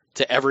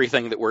to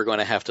everything that we're going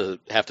to have to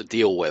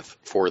deal with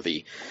for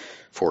the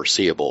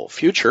foreseeable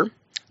future.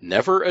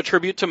 Never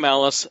attribute to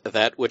malice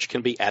that which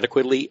can be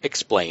adequately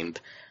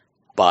explained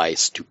by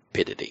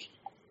stupidity.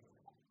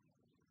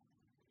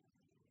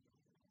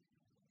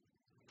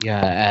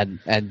 Yeah,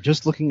 and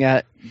just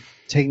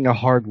taking a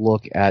hard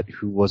look at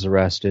who was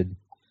arrested,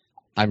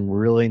 I'm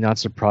really not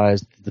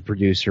surprised that the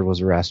producer was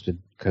arrested,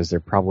 because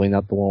they're probably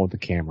not the one with the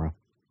camera.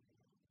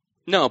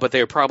 No, but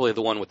they're probably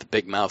the one with the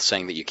big mouth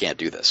saying that you can't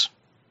do this.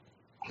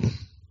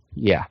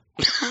 Yeah.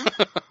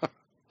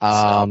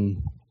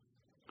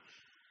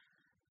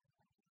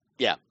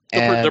 Yeah.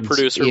 The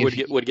producer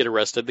would get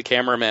arrested. The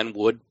cameraman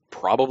would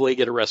probably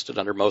get arrested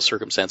under most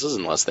circumstances,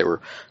 unless they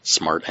were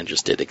smart and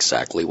just did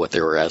exactly what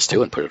they were asked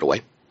to and put it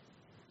away.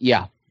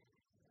 Yeah.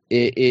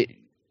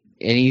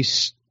 Any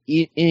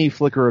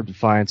flicker of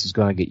defiance is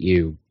going to get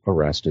you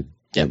arrested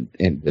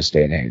in this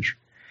day and age.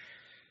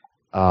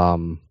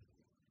 And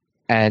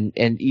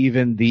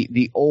even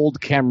the old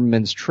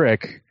cameraman's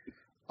trick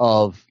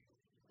of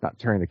not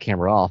turning the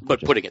camera off, but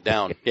putting it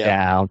down.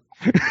 Down.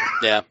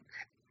 Yeah.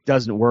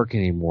 Doesn't work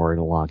anymore in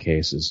a lot of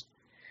cases.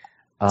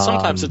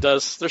 Sometimes it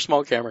does. They're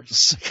small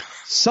cameras.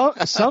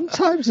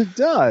 Sometimes it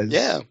does.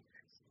 Yeah.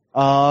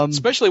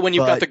 Especially when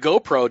you've got the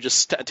GoPro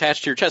just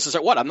attached to your chest. It's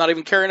like, what? I'm not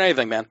even carrying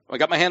anything, man. I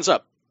got my hands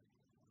up.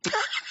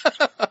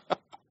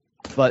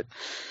 But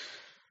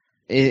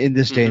in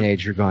this day and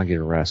age, you're going to get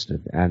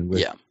arrested. And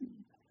with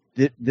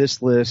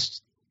this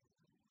list,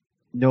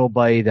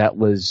 nobody that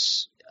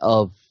was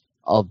of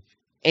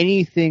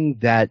anything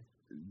that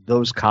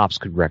those cops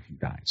could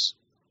recognize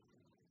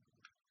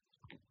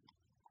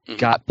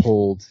got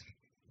pulled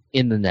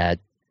in the net.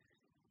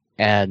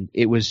 And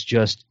it was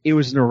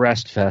an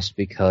arrest fest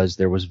because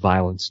there was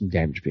violence and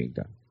damage being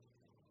done.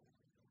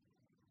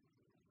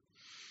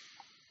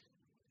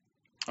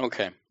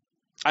 Okay.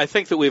 I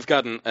think that we've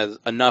gotten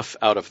enough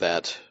out of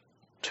that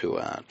to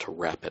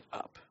wrap it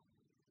up.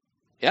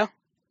 Yeah?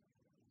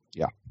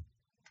 Yeah.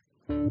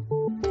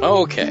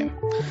 Okay.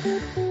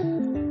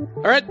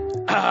 All right.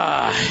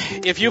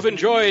 If you've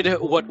enjoyed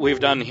what we've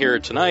done here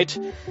tonight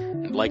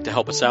and like to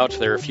help us out,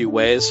 there are a few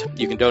ways.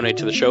 You can donate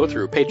to the show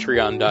through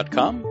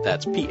patreon.com.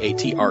 That's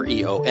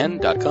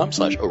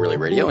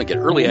patreon.com/OReallyRadio and get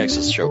early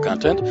access to show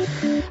content.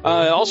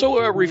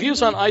 Also,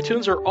 reviews on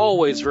iTunes are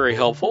always very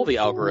helpful. The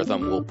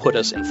algorithm will put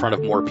us in front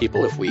of more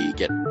people if we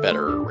get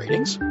better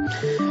ratings.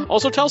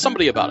 Also, tell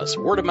somebody about us.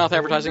 Word-of-mouth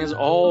advertising is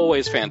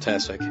always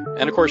fantastic.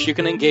 And, of course, you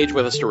can engage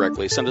with us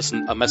directly. Send us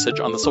a message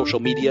on the social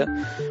media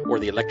or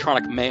the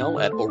electronic mail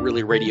at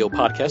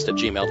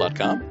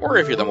OReallyRadioPodcast@gmail.com. Or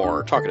if you're the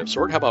more talkative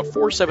sort, how about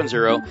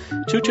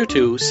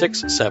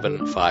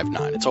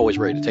 470-222-6759. It's always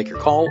ready to take your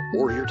call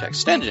or your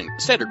text. Standard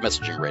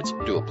messaging rates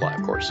do apply,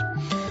 of course.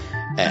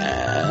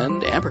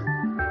 And Amber.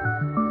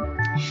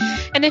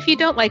 And if you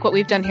don't like what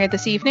we've done here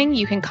this evening,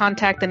 you can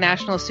contact the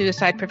National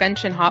Suicide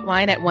Prevention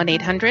Hotline at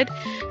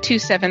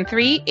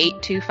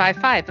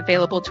 1-800-273-8255,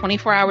 available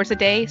 24 hours a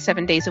day,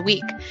 7 days a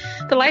week.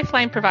 The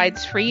Lifeline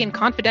provides free and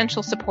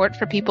confidential support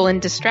for people in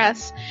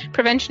distress,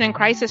 prevention and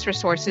crisis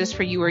resources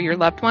for you or your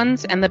loved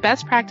ones, and the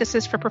best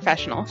practices for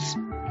professionals.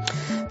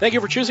 Thank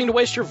you for choosing to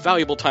waste your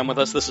valuable time with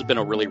us. This has been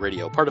O'Reilly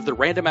Radio, part of the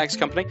Random Acts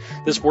Company.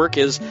 This work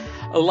is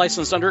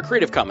licensed under a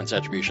Creative Commons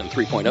Attribution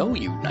 3.0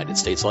 United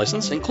States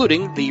license,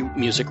 including the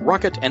music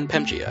Rocket and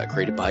Pangea,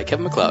 created by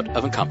Kevin MacLeod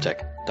of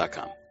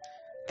Incompetech.com.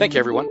 Thank you,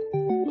 everyone.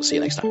 We'll see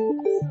you next time.